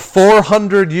for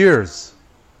 400 years,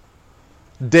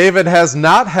 David has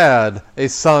not had a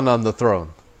son on the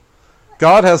throne.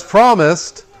 God has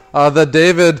promised that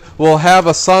David will have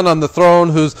a son on the throne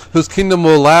whose kingdom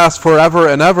will last forever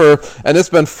and ever. And it's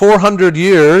been 400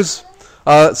 years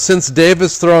since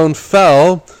David's throne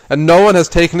fell, and no one has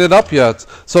taken it up yet.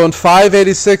 So in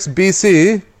 586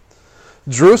 BC,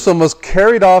 Jerusalem was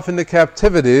carried off into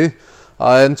captivity,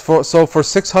 so for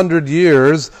 600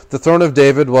 years, the throne of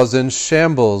David was in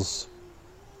shambles.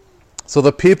 So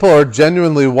the people are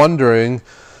genuinely wondering,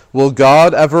 will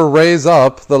God ever raise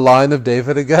up the line of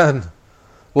David again?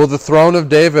 Will the throne of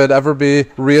David ever be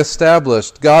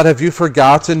reestablished? God, have you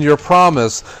forgotten your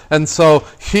promise? And so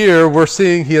here we're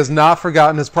seeing he has not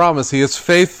forgotten his promise. He is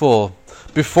faithful.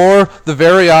 Before the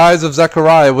very eyes of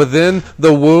Zechariah, within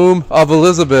the womb of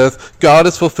Elizabeth, God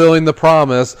is fulfilling the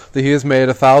promise that he has made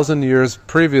 1,000 years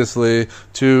previously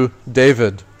to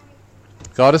David.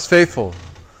 God is faithful.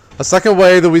 A second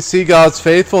way that we see God's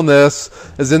faithfulness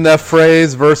is in that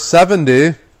phrase, verse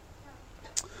 70,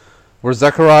 where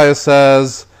Zechariah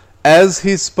says, as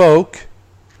he spoke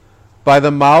by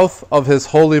the mouth of his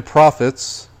holy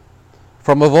prophets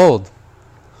from of old.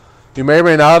 You may or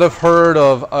may not have heard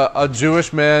of a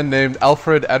Jewish man named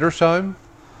Alfred Edersheim.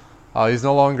 He's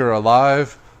no longer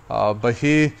alive, but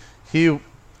he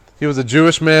was a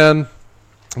Jewish man,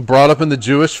 brought up in the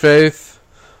Jewish faith.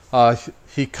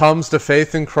 He comes to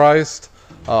faith in Christ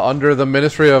under the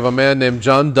ministry of a man named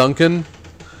John Duncan.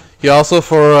 He also,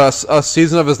 for a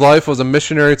season of his life, was a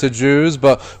missionary to Jews.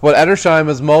 But what Edersheim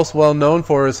is most well known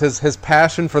for is his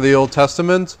passion for the Old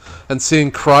Testament and seeing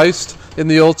Christ in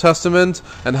the Old Testament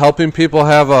and helping people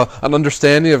have an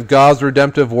understanding of God's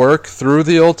redemptive work through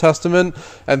the Old Testament.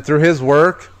 And through his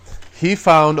work, he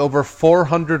found over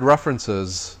 400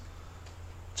 references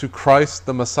to Christ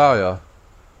the Messiah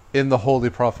in the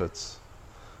holy prophets.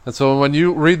 And so when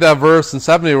you read that verse in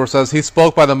 70 where it says, he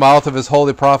spoke by the mouth of his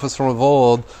holy prophets from of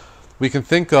old, we can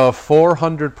think of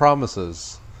 400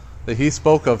 promises that he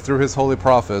spoke of through his holy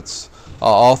prophets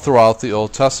all throughout the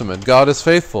Old Testament. God is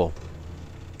faithful.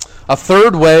 A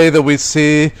third way that we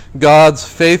see God's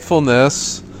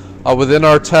faithfulness within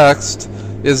our text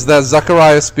is that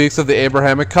Zechariah speaks of the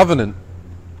Abrahamic covenant.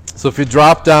 So if you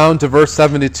drop down to verse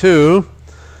 72,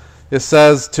 it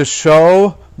says, to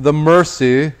show the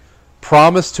mercy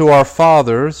promised to our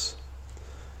fathers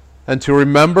and to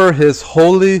remember his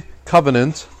holy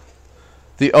covenant,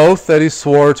 the oath that he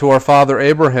swore to our father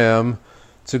Abraham,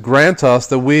 to grant us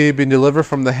that we, being delivered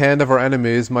from the hand of our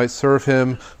enemies, might serve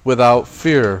him without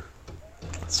fear.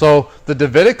 So the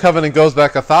Davidic covenant goes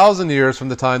back 1,000 years from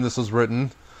the time this was written.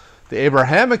 The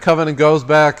Abrahamic covenant goes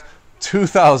back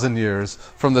 2,000 years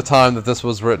from the time that this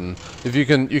was written. If you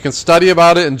can study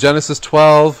about it in Genesis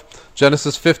 12,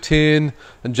 Genesis 15,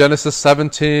 and Genesis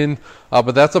 17,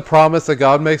 but that's a promise that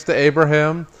God makes to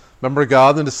Abraham. Remember,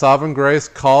 God in his sovereign grace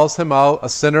calls him out, a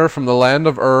sinner from the land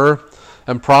of Ur,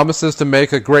 and promises to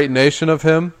make a great nation of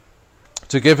him,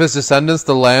 to give his descendants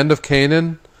the land of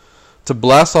Canaan, to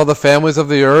bless all the families of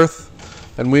the earth.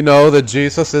 And we know that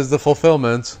Jesus is the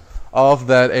fulfillment of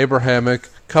that Abrahamic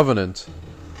covenant.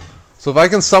 So if I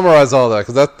can summarize all that,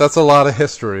 because that's a lot of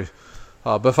history,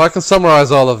 but if I can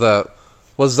summarize all of that,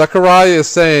 what Zechariah is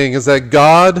saying is that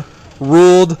God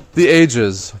ruled the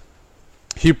ages.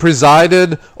 He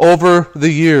presided over the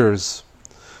years.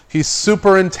 He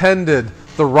superintended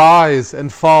the rise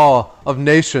and fall of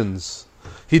nations.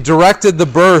 He directed the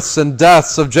births and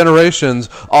deaths of generations,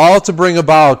 all to bring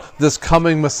about this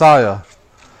coming Messiah.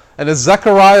 And as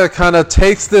Zechariah kind of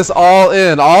takes this all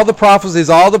in, all the prophecies,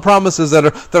 all the promises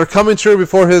that are coming true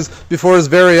before his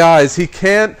very eyes, he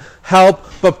can't help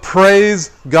but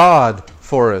praise God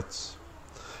for it.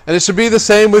 And it should be the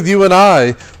same with you and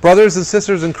I. Brothers and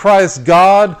sisters in Christ,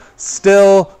 God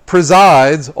still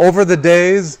presides over the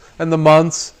days and the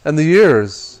months and the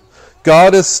years.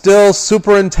 God is still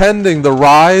superintending the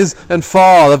rise and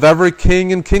fall of every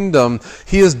king and kingdom.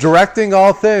 He is directing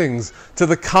all things to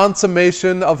the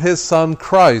consummation of his Son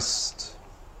Christ.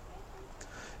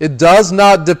 It does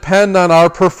not depend on our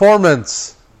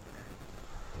performance,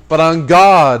 but on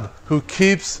God who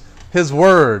keeps his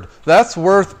word. That's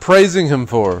worth praising him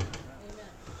for.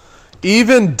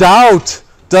 Even doubt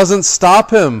doesn't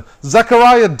stop him.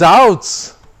 Zechariah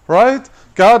doubts, right?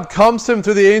 God comes to him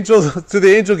through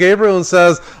the angel Gabriel and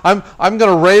says, I'm going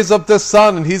to raise up this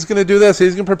son and he's going to do this.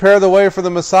 He's going to prepare the way for the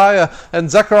Messiah. And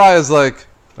Zechariah is like,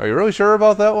 are you really sure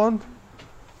about that one?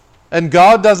 And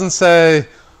God doesn't say,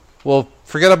 well,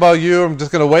 forget about you. I'm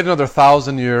just going to wait another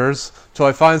 1,000 years till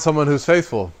I find someone who's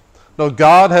faithful. No,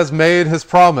 God has made his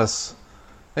promise,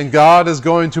 and God is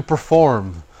going to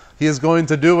perform. He is going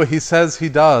to do what he says he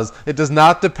does. It does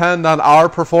not depend on our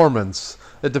performance.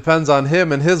 It depends on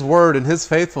him and his word and his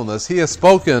faithfulness. He has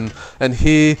spoken, and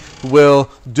he will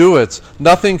do it.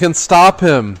 Nothing can stop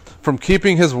him from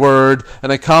keeping his word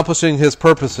and accomplishing his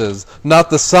purposes. Not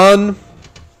the sun,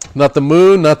 Not the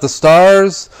moon, not the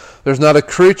stars. There's not a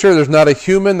creature, there's not a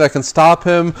human that can stop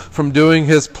him from doing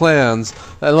his plans.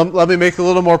 And let me make it a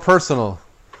little more personal.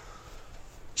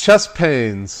 Chest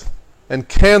pains and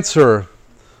cancer,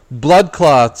 blood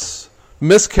clots,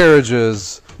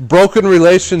 miscarriages, broken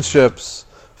relationships,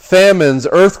 famines,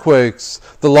 earthquakes,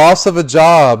 the loss of a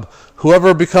job,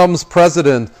 whoever becomes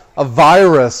president, a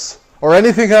virus, or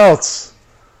anything else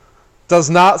does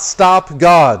not stop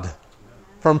God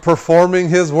from performing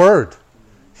His word.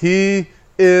 He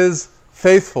is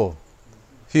faithful.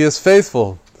 He is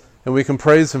faithful, and we can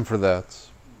praise Him for that.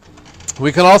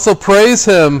 We can also praise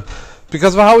Him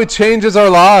because of how He changes our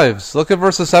lives. Look at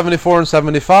verses 74 and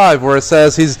 75, where it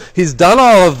says He's done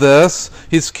all of this.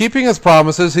 He's keeping His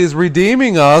promises. He's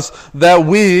redeeming us that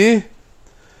we,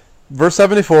 verse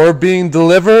 74, being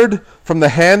delivered from the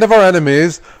hand of our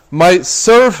enemies, might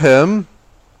serve Him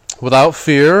without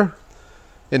fear,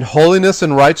 in holiness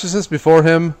and righteousness before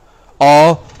Him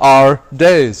all our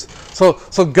days.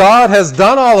 So God has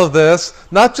done all of this,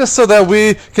 not just so that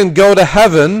we can go to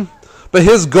heaven, but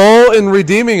His goal in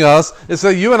redeeming us is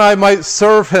that you and I might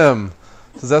serve Him.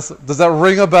 Does that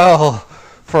ring a bell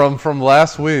from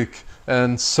last week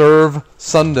and Serve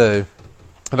Sunday?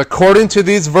 And according to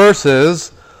these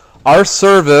verses, our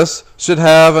service should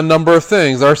have a number of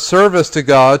things. Our service to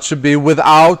God should be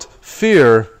without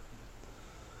fear.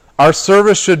 Our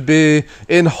service should be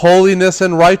in holiness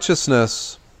and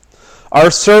righteousness. Our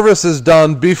service is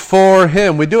done before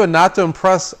Him. We do it not to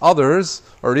impress others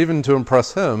or even to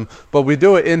impress Him, but we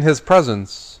do it in His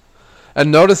presence.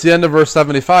 And notice the end of verse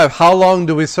 75. How long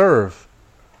do we serve?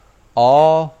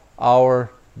 All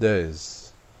our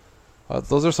days.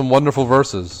 Those are some wonderful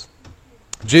verses.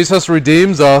 Jesus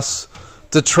redeems us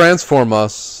to transform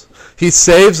us. He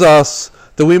saves us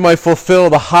that we might fulfill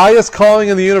the highest calling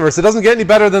in the universe. It doesn't get any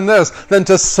better than this, than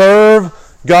to serve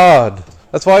God.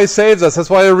 That's why He saves us. That's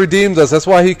why He redeems us. That's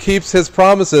why He keeps His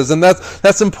promises. And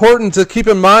that's important to keep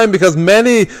in mind, because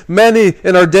many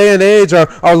in our day and age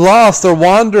are lost, they're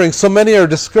wandering. So many are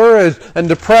discouraged and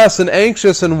depressed and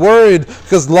anxious and worried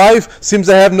because life seems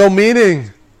to have no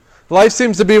meaning. Life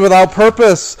seems to be without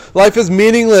purpose. Life is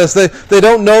meaningless. They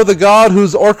don't know the God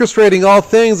who's orchestrating all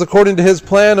things according to His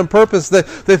plan and purpose.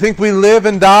 They think we live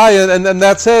and die and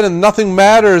that's it, and nothing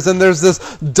matters. And there's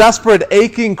this desperate,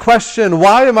 aching question: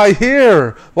 why am I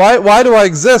here? Why do I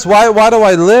exist? Why do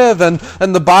I live? And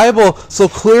the Bible so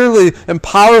clearly and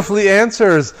powerfully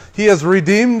answers. He has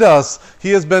redeemed us. He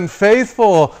has been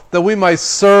faithful that we might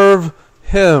serve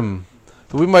Him,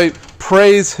 that we might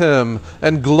praise Him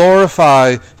and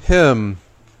glorify Him.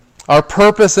 Our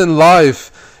purpose in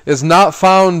life is not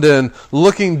found in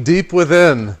looking deep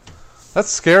within. That's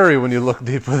scary when you look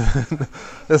deep within.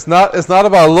 It's not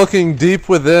about looking deep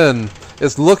within.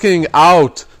 It's looking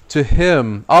out to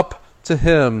Him, up to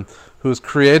Him who has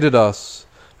created us.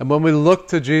 And when we look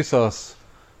to Jesus,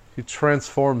 He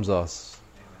transforms us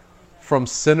from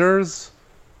sinners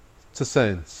to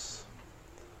saints,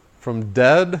 from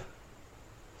dead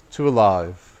to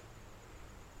alive,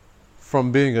 from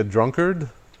being a drunkard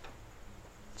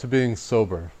to being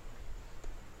sober,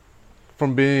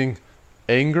 from being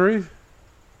angry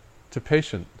to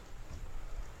patient.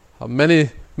 Many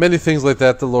things like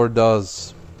that the Lord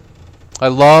does. I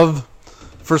love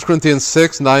 1 Corinthians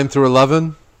 6, 9 through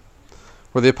 11,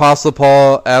 where the Apostle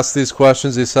Paul asks these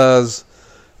questions. He says,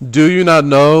 "Do you not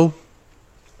know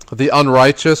that the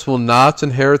unrighteous will not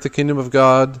inherit the kingdom of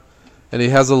God?" And he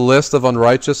has a list of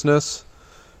unrighteousness,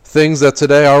 things that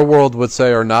today our world would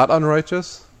say are not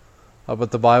unrighteous,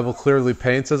 but the Bible clearly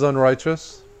paints as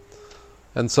unrighteous.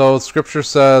 And so Scripture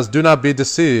says, "Do not be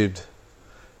deceived.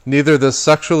 Neither the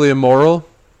sexually immoral,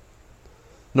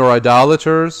 nor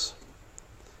idolaters,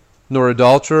 nor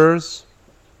adulterers,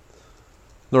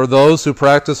 nor those who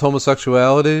practice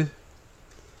homosexuality,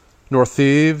 nor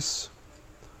thieves,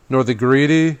 nor the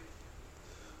greedy,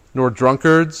 nor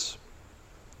drunkards,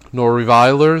 nor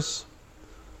revilers,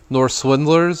 nor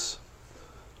swindlers,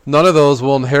 none of those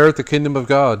will inherit the kingdom of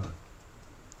God."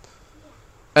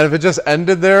 And if it just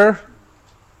ended there,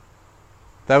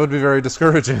 that would be very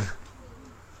discouraging.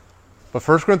 But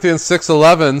 1 Corinthians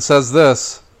 6:11 says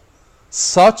this: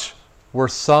 "Such were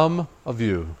some of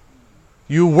you."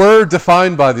 You were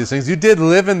defined by these things. You did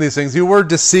live in these things. You were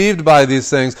deceived by these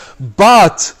things.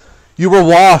 But you were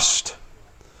washed.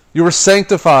 You were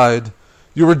sanctified.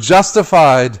 You were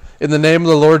justified in the name of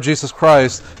the Lord Jesus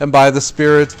Christ and by the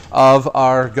Spirit of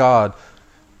our God.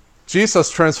 Jesus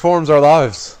transforms our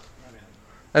lives.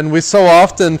 And we so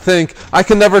often think, I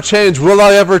can never change. Will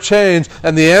I ever change?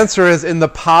 And the answer is, in the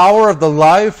power of the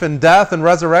life and death and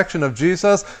resurrection of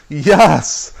Jesus,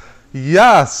 yes.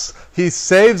 Yes. He He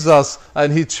saves us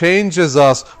and He changes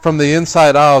us from the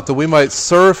inside out, that we might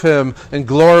serve Him and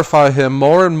glorify Him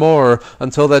more and more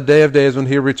until that day of days when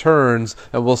He returns,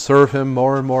 and we'll serve Him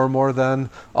more and more and more then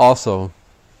also.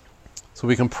 So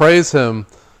we can praise Him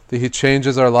that He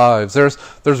changes our lives. There's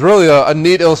really a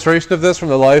neat illustration of this from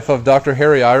the life of Dr.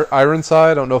 Harry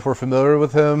Ironside. I don't know if we're familiar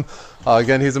with him.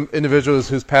 Again, he's an individual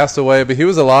who's passed away, but he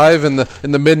was alive in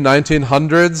the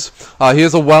mid-1900s. He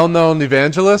is a well-known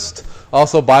evangelist,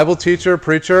 also Bible teacher,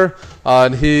 preacher,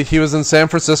 and he was in San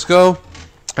Francisco.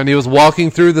 And he was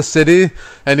walking through the city,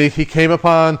 and he came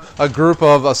upon a group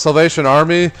of Salvation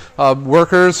Army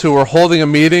workers who were holding a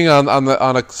meeting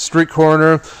on a street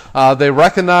corner. They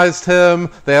recognized him.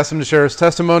 They asked him to share his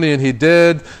testimony, and he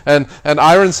did. And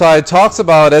Ironside talks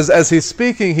about, as he's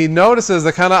speaking, he notices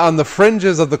that kind of on the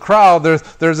fringes of the crowd,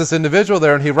 there's this individual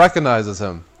there, and he recognizes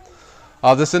him.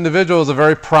 This individual was a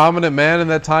very prominent man in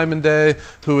that time and day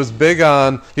who was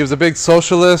he was a big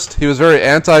socialist. He was very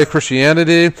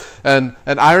anti-Christianity. And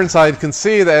Ironside can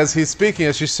see that as he's speaking,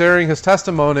 as she's sharing his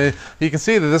testimony, he can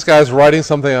see that this guy's writing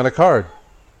something on a card.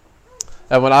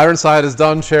 And when Ironside is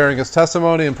done sharing his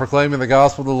testimony and proclaiming the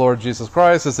gospel of the Lord Jesus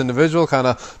Christ, this individual kind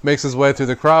of makes his way through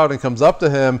the crowd and comes up to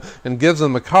him and gives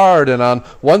him a card. And on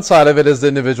one side of it is the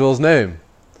individual's name.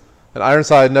 And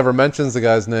Ironside never mentions the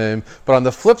guy's name, but on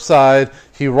the flip side,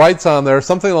 he writes on there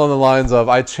something along the lines of,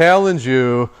 "I challenge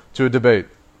you to a debate.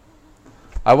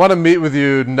 I want to meet with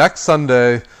you next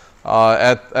Sunday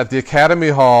at the Academy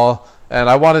Hall, and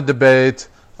I want to debate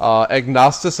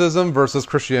agnosticism versus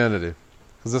Christianity."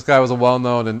 Because this guy was a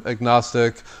well-known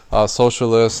agnostic,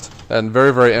 socialist, and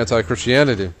very, very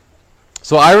anti-Christianity.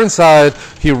 So Ironside,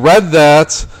 he read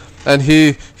that, and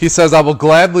he says, "I will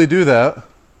gladly do that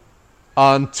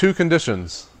on two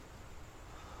conditions."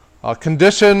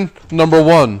 Condition number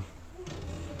one,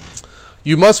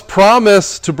 you must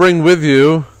promise to bring with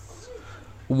you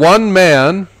one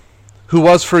man who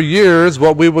was for years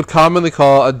what we would commonly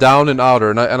call a down and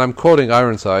outer. And I'm quoting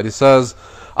Ironside. He says,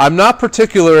 "I'm not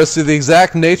particular as to the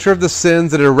exact nature of the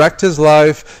sins that had wrecked his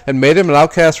life and made him an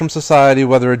outcast from society,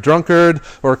 whether a drunkard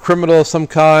or a criminal of some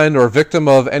kind or a victim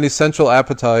of any sensual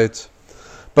appetite.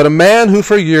 But a man who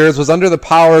for years was under the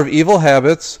power of evil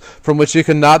habits from which he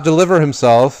could not deliver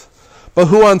himself, but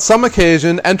who on some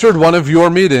occasion entered one of your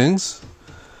meetings,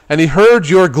 and he heard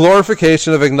your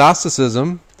glorification of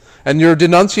agnosticism and your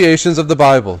denunciations of the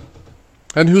Bible,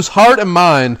 and whose heart and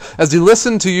mind, as he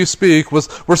listened to you speak,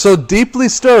 were so deeply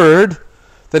stirred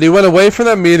that he went away from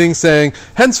that meeting saying,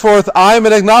 'Henceforth I am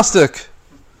an agnostic.'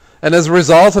 And as a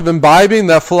result of imbibing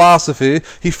that philosophy,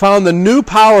 he found the new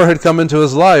power had come into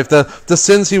his life. The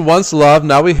sins he once loved,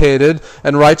 now he hated,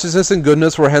 and righteousness and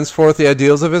goodness were henceforth the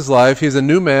ideals of his life. He's a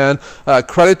new man,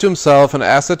 credit to himself, an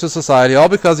asset to society, all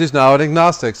because he's now an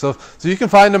agnostic." So you can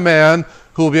find a man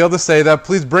who will be able to say that.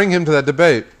 Please bring him to that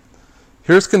debate.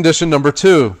 Here's condition number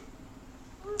two.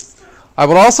 I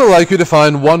would also like you to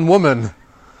find one woman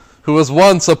who was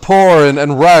once a poor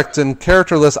and wrecked and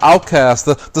characterless outcast,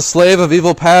 the slave of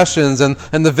evil passions and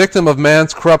the victim of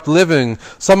man's corrupt living,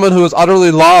 someone who was utterly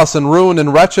lost and ruined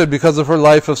and wretched because of her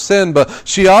life of sin. But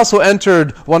she also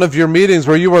entered one of your meetings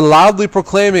where you were loudly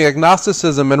proclaiming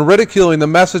agnosticism and ridiculing the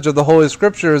message of the Holy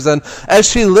Scriptures. And as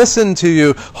she listened to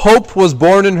you, hope was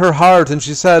born in her heart, and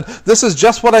she said, "This is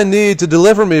just what I need to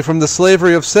deliver me from the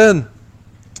slavery of sin."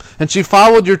 And she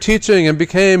followed your teaching and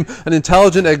became an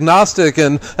intelligent agnostic,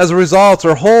 and as a result,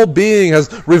 her whole being has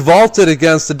revolted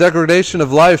against the degradation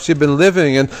of life she'd been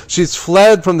living, and she's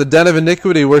fled from the den of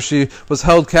iniquity where she was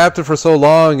held captive for so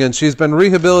long, and she's been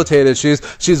rehabilitated.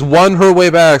 She's won her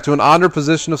way back to an honored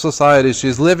position of society.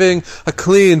 She's living a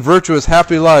clean, virtuous,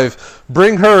 happy life.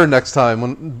 Bring her next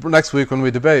week when we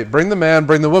debate. Bring the man,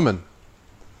 bring the woman.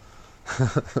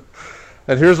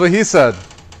 And here's what he said.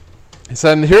 He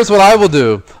said, "And here's what I will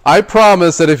do. I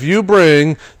promise that if you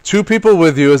bring two people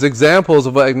with you as examples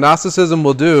of what agnosticism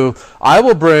will do, I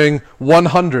will bring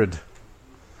 100.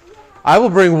 I will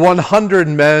bring 100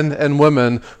 men and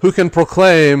women who can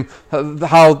proclaim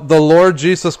how the Lord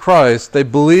Jesus Christ, they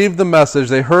believed the message,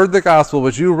 they heard the gospel,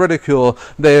 which you ridicule,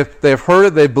 they've heard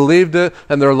it, they believed it,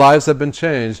 and their lives have been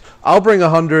changed. I'll bring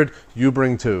 100, you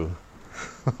bring 2.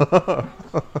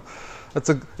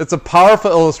 It's a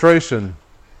powerful illustration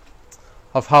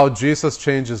of how Jesus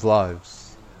changes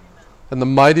lives and the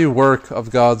mighty work of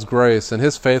God's grace and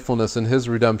His faithfulness and His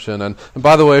redemption. And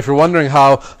by the way, if you're wondering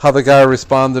how the guy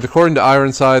responded, according to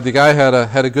Ironside, the guy had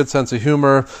a good sense of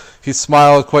humor. He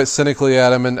smiled quite cynically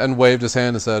at him and waved his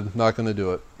hand and said, "Not going to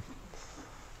do it.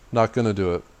 Not going to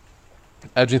do it."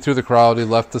 Edging through the crowd, he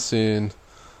left the scene.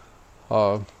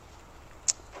 But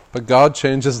God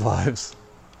changes lives.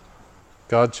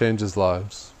 God changes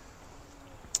lives.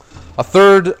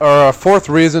 A fourth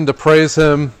reason to praise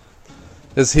him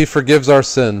is he forgives our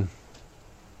sin.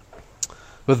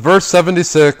 With verse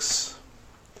 76,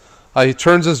 he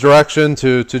turns his direction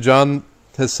to John,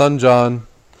 his son John,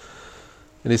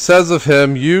 and he says of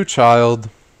him, "You, child,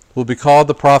 will be called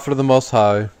the prophet of the Most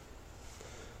High,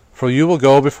 for you will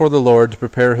go before the Lord to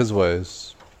prepare his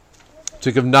ways,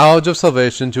 to give knowledge of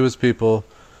salvation to his people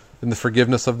in the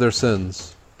forgiveness of their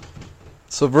sins."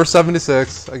 So verse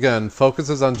 76, again,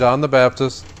 focuses on John the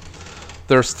Baptist.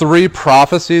 There's 3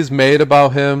 prophecies made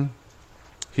about him.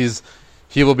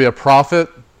 He will be a prophet.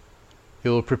 He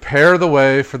will prepare the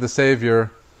way for the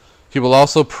Savior. He will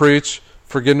also preach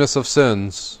forgiveness of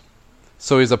sins.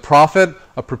 So he's a prophet,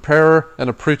 a preparer, and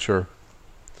a preacher.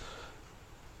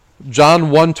 John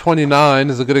 1:29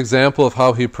 is a good example of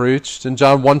how he preached. In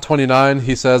John 1:29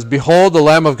 he says, "Behold the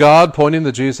Lamb of God," pointing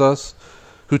to Jesus,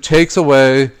 "who takes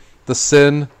away the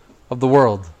sin of the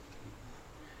world."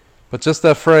 But just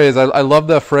that phrase, I love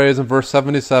that phrase in verse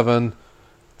 77,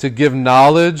 to give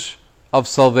knowledge of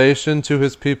salvation to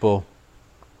his people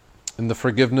in the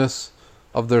forgiveness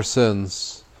of their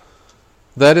sins.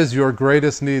 That is your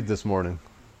greatest need this morning,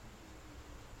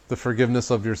 the forgiveness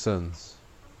of your sins.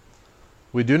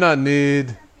 We do not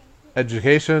need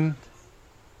education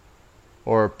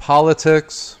or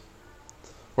politics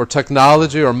or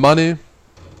technology or money.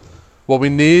 What we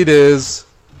need is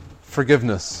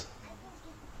forgiveness.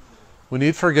 We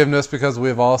need forgiveness because we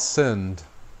have all sinned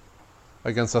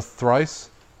against a thrice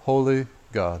holy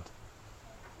God.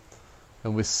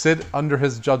 And we sit under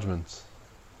his judgment.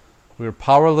 We are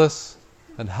powerless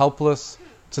and helpless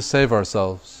to save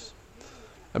ourselves.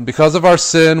 And because of our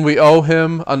sin, we owe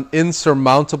him an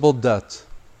insurmountable debt.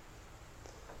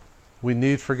 We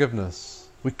need forgiveness.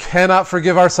 We cannot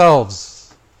forgive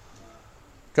ourselves.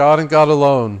 God and God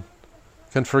alone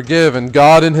can forgive, and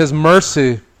God in his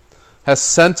mercy has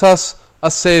sent us a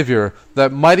Savior,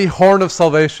 that mighty horn of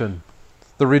salvation,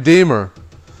 the Redeemer,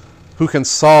 who can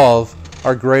solve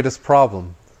our greatest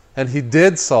problem. And he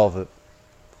did solve it.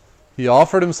 He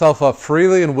offered himself up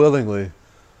freely and willingly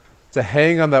to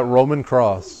hang on that Roman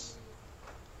cross,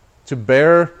 to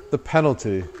bear the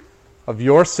penalty of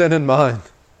your sin and mine,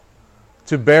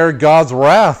 to bear God's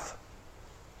wrath,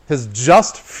 his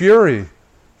just fury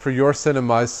for your sin and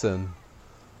my sin,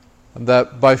 and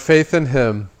that by faith in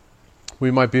him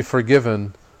we might be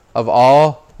forgiven of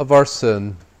all of our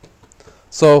sin.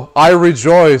 So I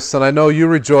rejoice, and I know you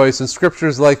rejoice, in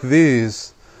scriptures like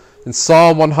these, in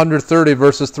Psalm 130,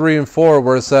 verses 3 and 4,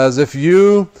 where it says, "If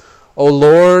you, O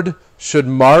Lord, should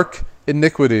mark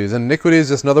iniquities," and iniquity is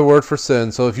just another word for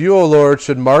sin, so if you, O Lord,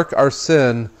 should mark our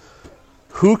sin,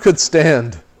 who could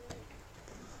stand?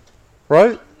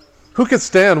 Right? Who could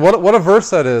stand? What a verse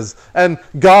that is. And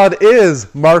God is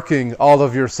marking all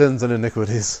of your sins and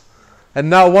iniquities. And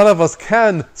now one of us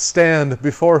can stand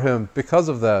before him because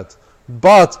of that.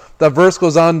 But that verse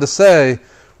goes on to say,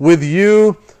 "With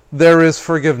you there is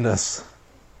forgiveness,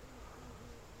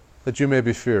 that you may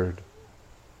be feared."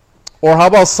 Or how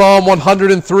about Psalm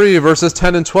 103, verses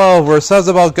 10 and 12, where it says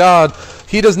about God,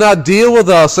 "He does not deal with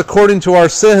us according to our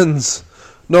sins,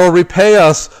 nor repay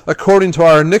us according to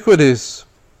our iniquities."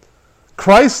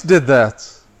 Christ did that.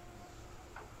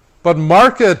 But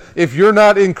mark it, if you're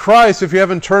not in Christ, if you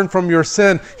haven't turned from your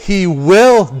sin, he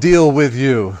will deal with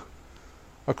you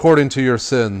according to your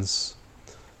sins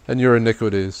and your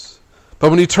iniquities. But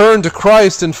when you turn to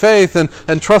Christ in faith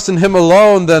and trust in him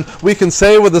alone, then we can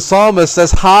say with the psalmist,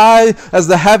 "As high as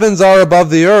the heavens are above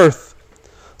the earth,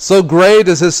 so great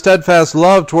is his steadfast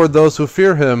love toward those who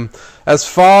fear him. As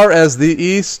far as the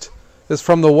east is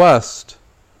from the west,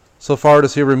 so far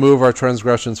does he remove our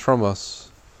transgressions from us."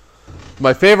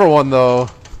 My favorite one, though,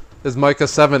 is Micah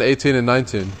 7, 18 and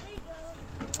 19.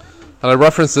 And I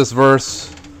referenced this verse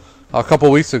a couple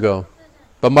weeks ago.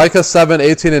 But Micah 7,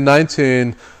 18 and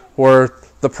 19, where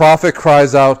the prophet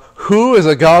cries out, "Who is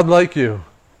a God like you,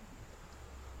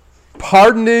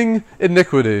 pardoning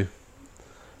iniquity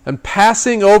and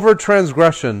passing over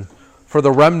transgression for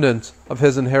the remnant of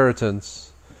his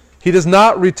inheritance? He does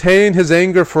not retain his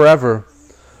anger forever,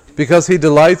 because he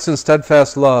delights in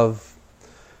steadfast love."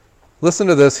 Listen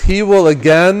to this. "He will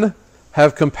again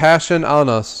have compassion on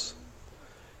us.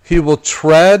 He will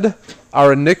tread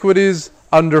our iniquities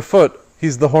underfoot."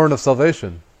 He's the horn of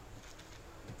salvation.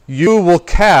 "You will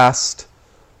cast,"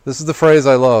 this is the phrase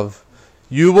I love,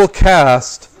 "you will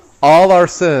cast all our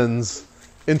sins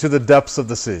into the depths of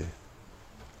the sea."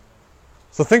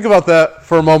 So think about that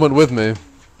for a moment with me.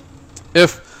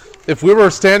 If we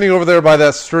were standing over there by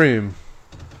that stream,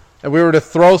 and we were to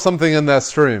throw something in that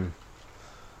stream,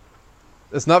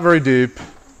 it's not very deep,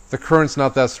 the current's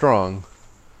not that strong,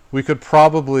 we could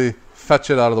probably fetch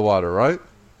it out of the water, right?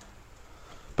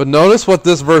 But notice what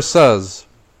this verse says.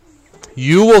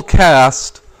 You will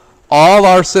cast all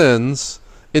our sins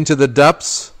into the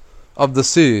depths of the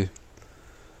sea.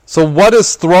 So what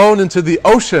is thrown into the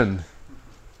ocean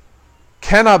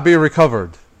cannot be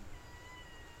recovered.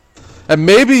 And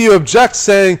maybe you object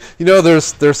saying,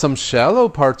 there's some shallow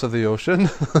parts of the ocean.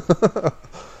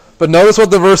 But notice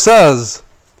what the verse says.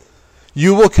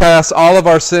 You will cast all of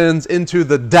our sins into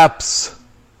the depths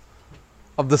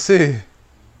of the sea.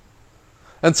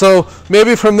 And so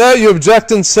maybe from that you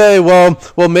object and say, well,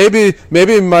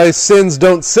 maybe my sins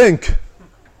don't sink.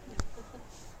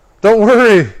 Don't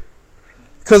worry.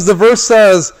 Because the verse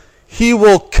says, He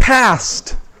will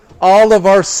cast all of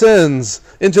our sins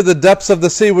into the depths of the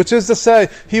sea, which is to say,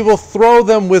 He will throw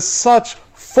them with such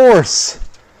force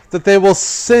that they will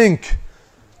sink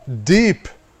deep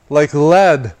like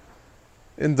lead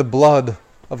in the blood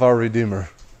of our Redeemer.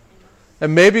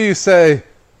 And maybe you say,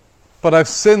 but I've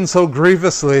sinned so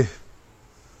grievously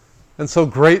and so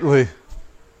greatly.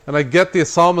 And I get the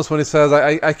psalmist when he says,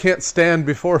 I can't stand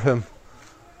before Him.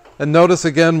 And notice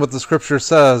again what the Scripture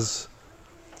says.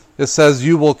 It says,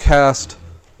 you will cast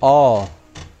all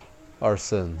our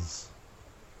sins.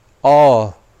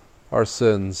 All our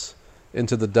sins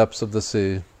into the depths of the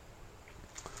sea.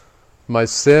 My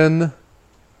sin,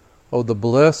 oh the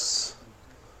bliss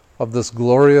of this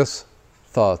glorious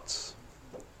thought.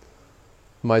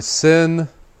 My sin,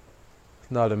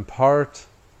 not in part,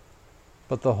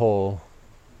 but the whole,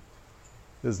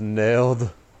 is nailed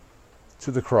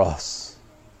to the cross.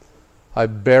 I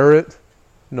bear it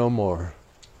no more.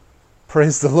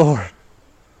 Praise the Lord.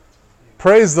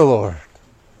 Praise the Lord.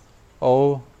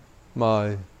 Oh,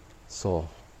 my soul.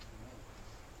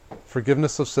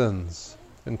 Forgiveness of sins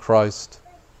in Christ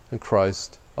and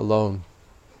Christ alone.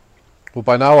 Well,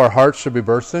 by now our hearts should be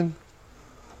bursting.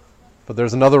 But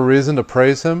there's another reason to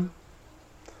praise Him,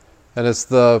 and it's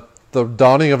the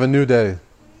dawning of a new day.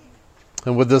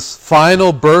 And with this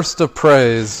final burst of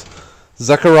praise,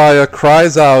 Zechariah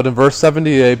cries out in verse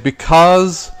 78,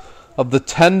 because of the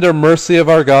tender mercy of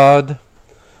our God,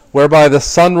 whereby the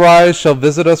sunrise shall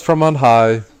visit us from on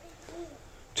high,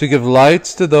 to give light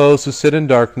to those who sit in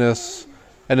darkness,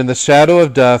 and in the shadow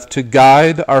of death, to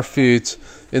guide our feet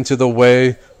into the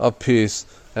way of peace.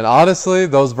 And honestly,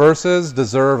 those verses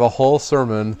deserve a whole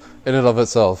sermon in and of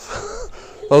itself.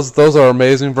 Those are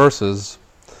amazing verses.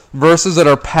 Verses that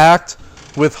are packed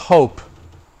with hope.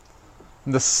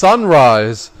 And the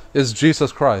sunrise is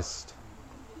Jesus Christ.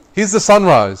 He's the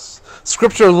sunrise.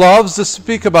 Scripture loves to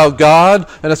speak about God,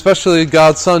 and especially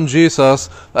God's Son Jesus,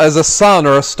 as a sun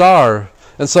or a star.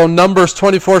 And so Numbers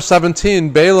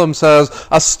 24:17, Balaam says,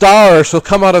 a star shall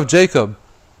come out of Jacob.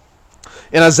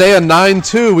 In Isaiah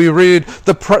 9:2, we read,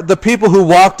 the people who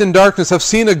walked in darkness have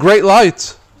seen a great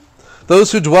light.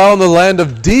 Those who dwell in the land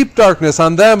of deep darkness,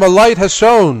 on them a light has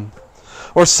shone.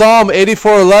 Or Psalm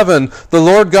 84:11, the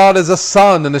Lord God is a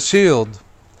sun and a shield.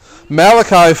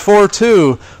 Malachi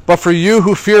 4:2, but for you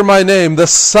who fear my name, the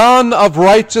Sun of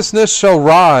righteousness shall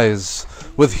rise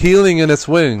with healing in its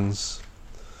wings.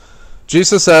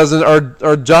 Jesus says,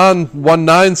 or John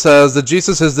 1:9 says that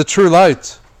Jesus is the true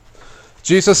light.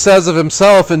 Jesus says of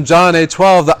Himself in John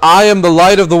 8:12 that I am the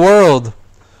light of the world.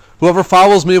 Whoever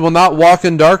follows me will not walk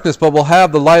in darkness, but will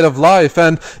have the light of life.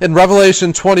 And in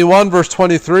Revelation 21, verse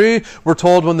 23, we're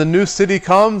told when the new city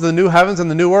comes, the new heavens and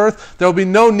the new earth, there will be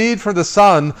no need for the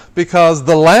sun, because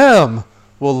the Lamb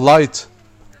will light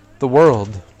the world.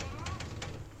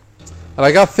 And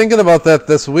I got thinking about that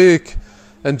this week,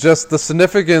 and just the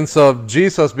significance of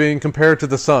Jesus being compared to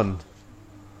the sun.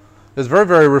 It's very,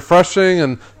 very refreshing,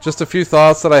 and just a few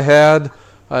thoughts that I had,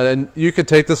 and you could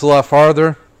take this a lot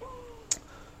farther.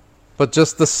 But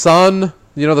just the sun,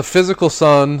 the physical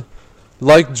sun,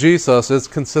 like Jesus, is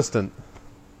consistent.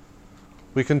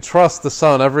 We can trust the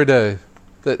sun every day,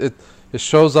 that it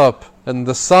shows up, and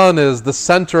the sun is the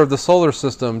center of the solar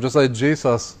system, just like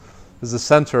Jesus is the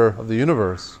center of the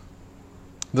universe.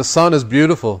 The sun is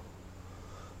beautiful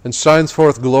and shines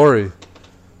forth glory,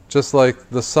 just like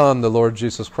the Son, the Lord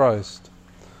Jesus Christ.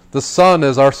 The sun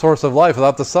is our source of life.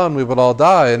 Without the sun, we would all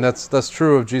die, and that's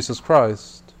true of Jesus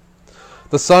Christ.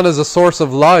 The sun is a source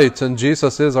of light, and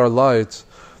Jesus is our light.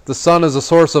 The sun is a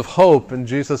source of hope, and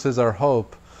Jesus is our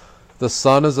hope. The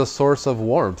sun is a source of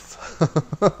warmth.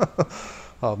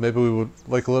 Maybe we would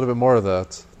like a little bit more of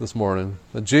that this morning.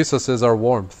 And Jesus is our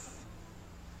warmth.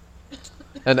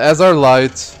 And as our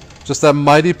light, just that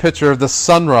mighty picture of the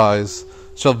sunrise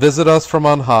shall visit us from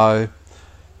on high,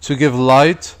 to give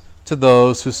light to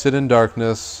those who sit in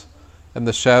darkness and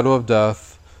the shadow of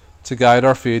death, to guide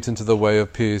our feet into the way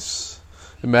of peace.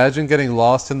 Imagine getting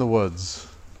lost in the woods.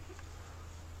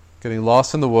 Getting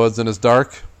lost in the woods, and as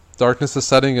darkness is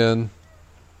setting in.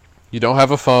 You don't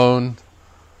have a phone.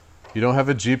 You don't have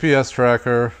a GPS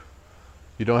tracker.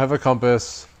 You don't have a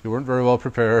compass. You weren't very well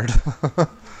prepared. But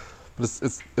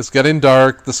it's getting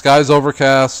dark. The sky's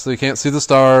overcast, so you can't see the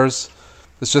stars.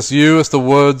 It's just you, it's the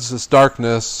woods, it's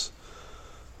darkness.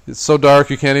 It's so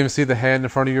dark you can't even see the hand in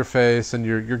front of your face, and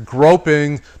you're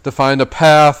groping to find a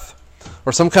path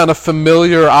or some kind of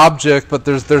familiar object, but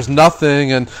there's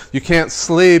nothing, and you can't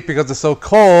sleep because it's so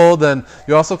cold, and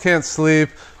you also can't sleep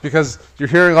because you're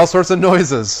hearing all sorts of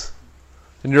noises,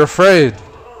 and you're afraid.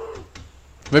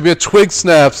 Maybe a twig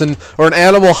snaps or an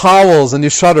animal howls, and you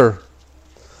shudder.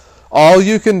 All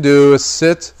you can do is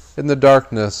sit in the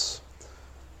darkness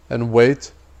and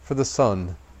wait for the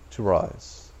sun to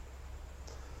rise.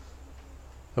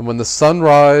 And when the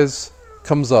sunrise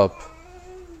comes up,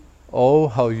 oh,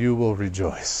 how you will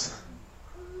rejoice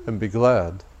and be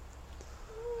glad.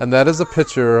 And that is a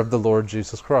picture of the Lord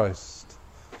Jesus Christ.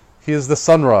 He is the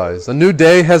sunrise. A new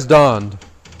day has dawned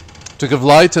to give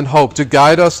light and hope, to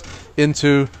guide us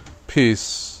into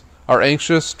peace. Our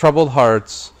anxious, troubled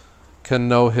hearts can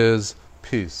know His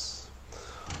peace.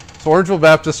 So Orangeville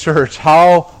Baptist Church,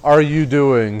 how are you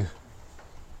doing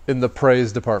in the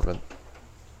praise department?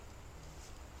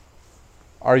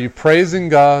 Are you praising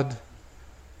God,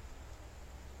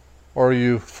 or are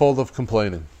you full of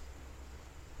complaining?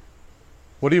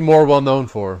 What are you more well known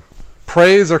for?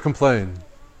 Praise or complain?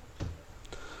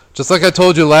 Just like I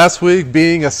told you last week,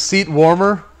 being a seat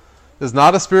warmer is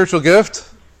not a spiritual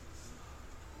gift.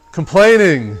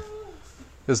 Complaining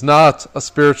is not a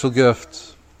spiritual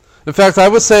gift. In fact, I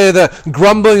would say that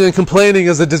grumbling and complaining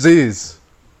is a disease.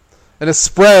 And it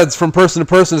spreads from person to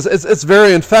person. It's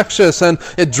very infectious, and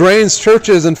it drains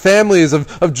churches and families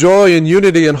of joy and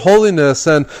unity and holiness.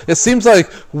 And it seems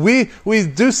like we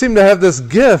do seem to have this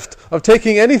gift of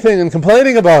taking anything and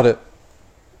complaining about it.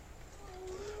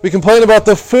 We complain about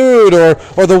the food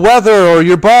or the weather or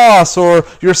your boss or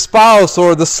your spouse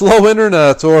or the slow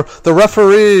internet or the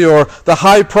referee or the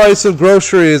high price of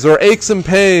groceries or aches and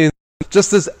pains.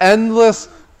 Just this endless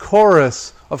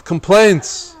chorus of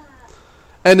complaints.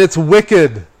 And it's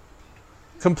wicked.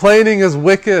 Complaining is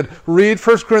wicked. Read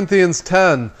 1 Corinthians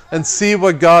 10 and see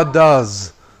what God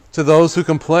does to those who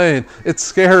complain. It's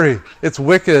scary. It's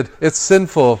wicked. It's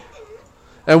sinful.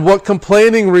 And what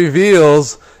complaining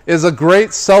reveals is a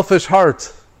great selfish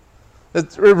heart.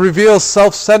 It reveals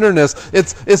self-centeredness.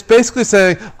 It's basically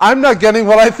saying, I'm not getting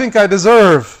what I think I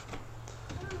deserve.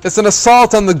 It's an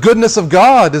assault on the goodness of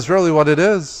God is really what it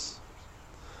is.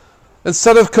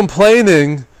 Instead of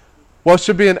complaining, what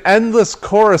should be an endless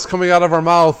chorus coming out of our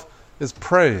mouth is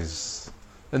praise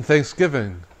and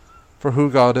thanksgiving for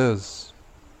who God is.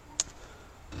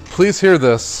 Please hear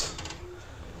this.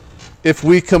 If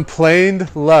we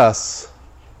complained less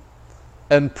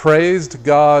and praised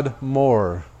God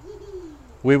more,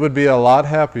 we would be a lot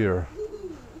happier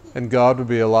and God would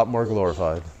be a lot more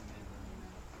glorified.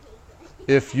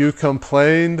 If you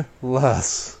complained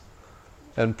less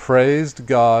and praised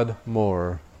God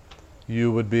more,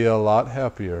 you would be a lot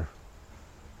happier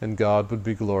and God would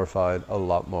be glorified a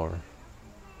lot more.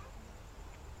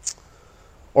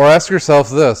 Or ask yourself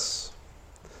this: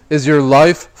 is your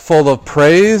life full of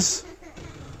praise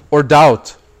or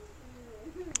doubt?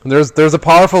 And there's a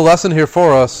powerful lesson here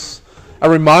for us. A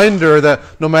reminder that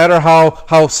no matter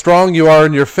how strong you are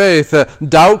in your faith, that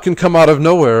doubt can come out of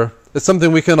nowhere. It's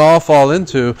something we can all fall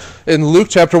into. In Luke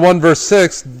chapter 1, verse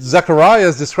 6, Zechariah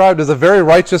is described as a very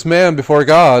righteous man before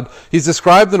God. He's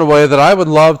described in a way that I would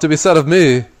love to be said of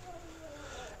me.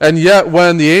 And yet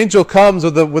when the angel comes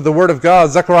with the word of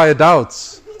God, Zechariah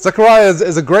doubts. Zechariah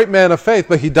is a great man of faith,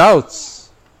 but he doubts.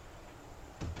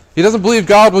 He doesn't believe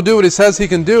God will do what He says He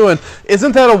can do. And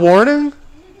isn't that a warning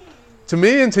to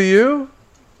me and to you?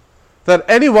 That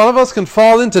any one of us can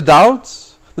fall into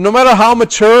doubts? No matter how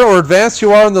mature or advanced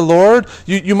you are in the Lord,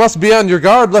 you must be on your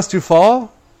guard lest you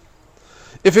fall.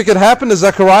 If it can happen to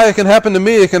Zechariah, it can happen to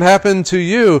me, it can happen to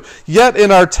you. Yet in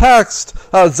our text,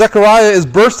 Zechariah is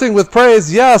bursting with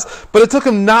praise, yes, but it took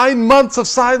him 9 months of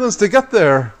silence to get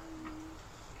there.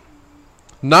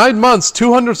 9 months,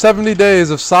 270 days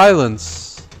of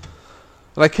silence.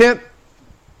 And I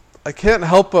can't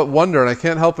help but wonder, and I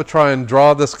can't help but try and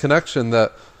draw this connection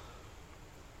that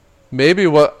maybe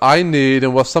what I need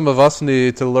and what some of us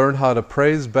need to learn how to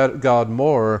praise God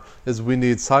more is we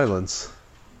need silence.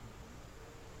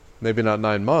 Maybe not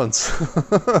 9 months,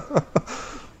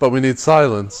 but we need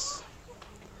silence.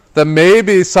 That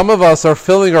maybe some of us are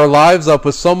filling our lives up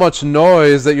with so much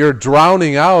noise that you're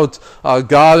drowning out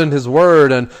God and His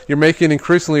Word, and you're making it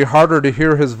increasingly harder to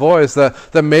hear His voice.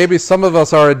 That maybe some of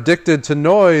us are addicted to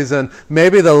noise, and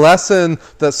maybe the lesson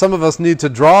that some of us need to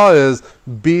draw is,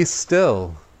 be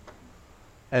still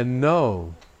and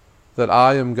know that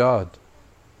I am God.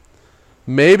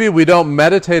 Maybe we don't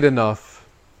meditate enough.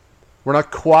 We're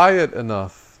not quiet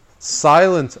enough,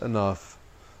 silent enough,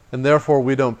 and therefore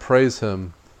we don't praise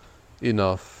Him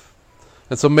enough.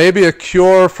 And so maybe a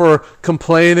cure for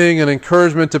complaining and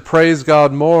encouragement to praise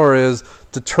God more is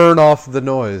to turn off the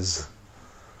noise.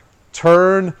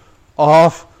 Turn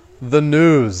off the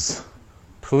news.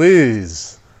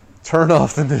 Please, turn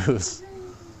off the news.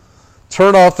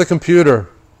 Turn off the computer,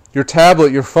 your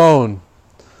tablet, your phone.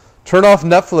 Turn off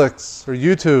Netflix or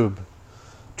YouTube.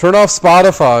 Turn off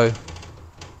Spotify.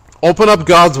 Open up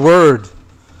God's Word.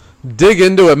 Dig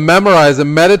into it, memorize it,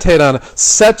 meditate on it.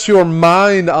 Set your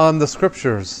mind on the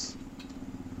Scriptures.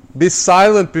 Be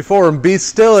silent before Him. Be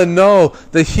still and know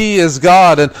that He is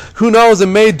God. And who knows, it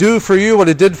may do for you what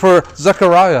it did for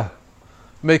Zechariah.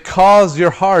 It may cause your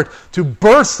heart to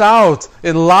burst out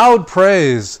in loud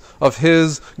praise of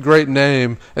His great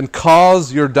name and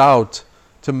cause your doubt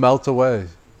to melt away.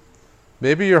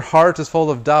 Maybe your heart is full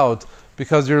of doubt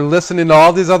because you're listening to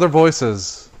all these other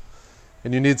voices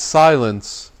and you need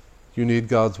silence. You need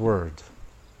God's Word.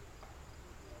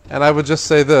 And I would just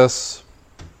say this,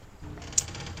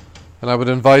 and I would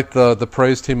invite the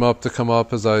praise team up to come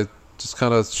up as I just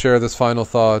kind of share this final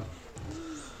thought.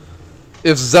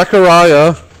 If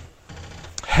Zechariah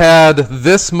had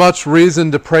this much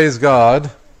reason to praise God,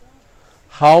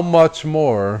 how much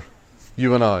more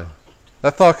you and I?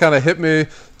 That thought kind of hit me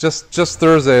just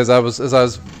Thursday as I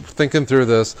was thinking through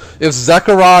this. If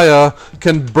Zechariah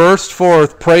can burst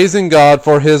forth praising God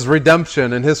for His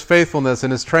redemption and His faithfulness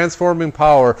and His transforming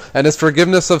power and His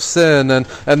forgiveness of sin and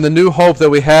the new hope that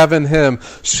we have in Him,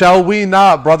 shall we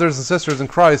not, brothers and sisters in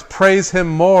Christ, praise Him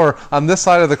more on this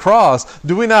side of the cross?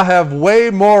 Do we not have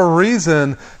way more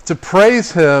reason to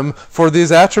praise Him for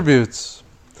these attributes?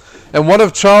 And one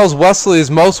of Charles Wesley's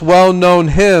most well-known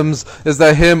hymns is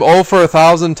that hymn, "Oh, for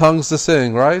 1,000 tongues to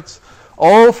sing," right?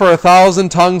 "Oh, for 1,000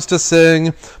 tongues to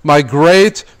sing, my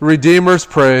great Redeemer's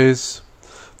praise,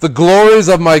 the glories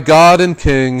of my God and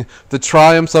King, the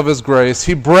triumphs of His grace.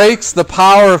 He breaks the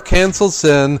power of canceled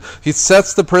sin, He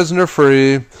sets the prisoner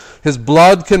free. His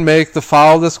blood can make the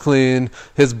foulest clean,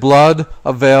 His blood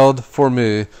availed for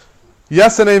me."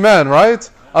 Yes and amen, right?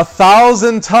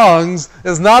 1,000 tongues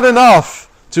is not enough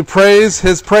to praise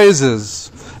His praises.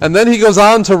 And then he goes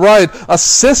on to write,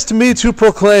 "Assist me to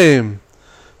proclaim,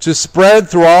 to spread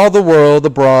through all the world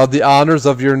abroad the honors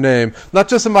of your name." Not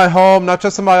just in my home, not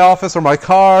just in my office or my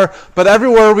car, but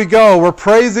everywhere we go, we're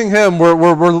praising Him,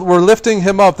 we're lifting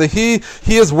Him up, that He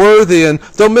is worthy. And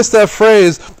don't miss that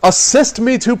phrase, assist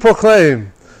me to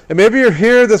proclaim. And maybe you're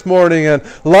here this morning and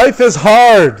life is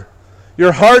hard.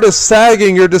 Your heart is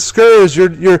sagging, you're discouraged,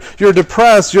 you're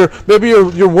depressed, maybe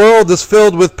your world is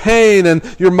filled with pain and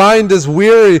your mind is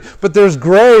weary, but there's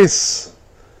grace.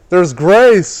 There's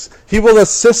grace. He will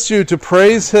assist you to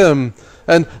praise Him.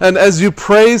 And as you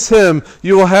praise Him,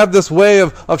 you will have this way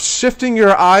of shifting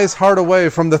your eyes' heart away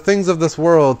from the things of this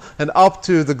world and up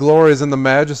to the glories and the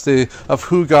majesty of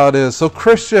who God is. So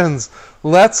Christians,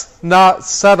 let's not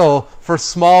settle for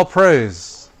small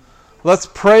praise. Let's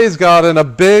praise God in a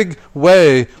big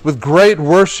way with great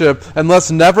worship, and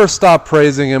let's never stop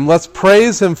praising Him. Let's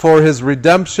praise Him for His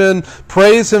redemption,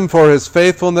 praise Him for His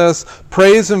faithfulness,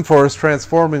 praise Him for His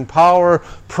transforming power,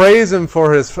 praise Him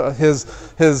for His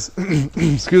His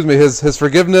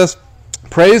forgiveness,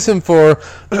 praise Him for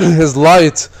His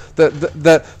light,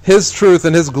 that His truth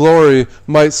and His glory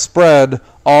might spread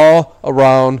all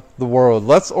around the world.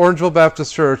 Let's Orangeville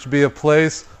Baptist Church be a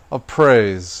place of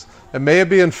praise. And may it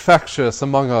be infectious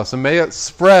among us, and may it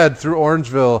spread through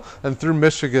Orangeville and through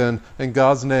Michigan, and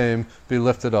God's name be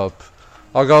lifted up.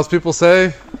 All God's people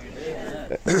say,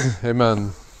 Amen.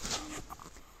 Amen.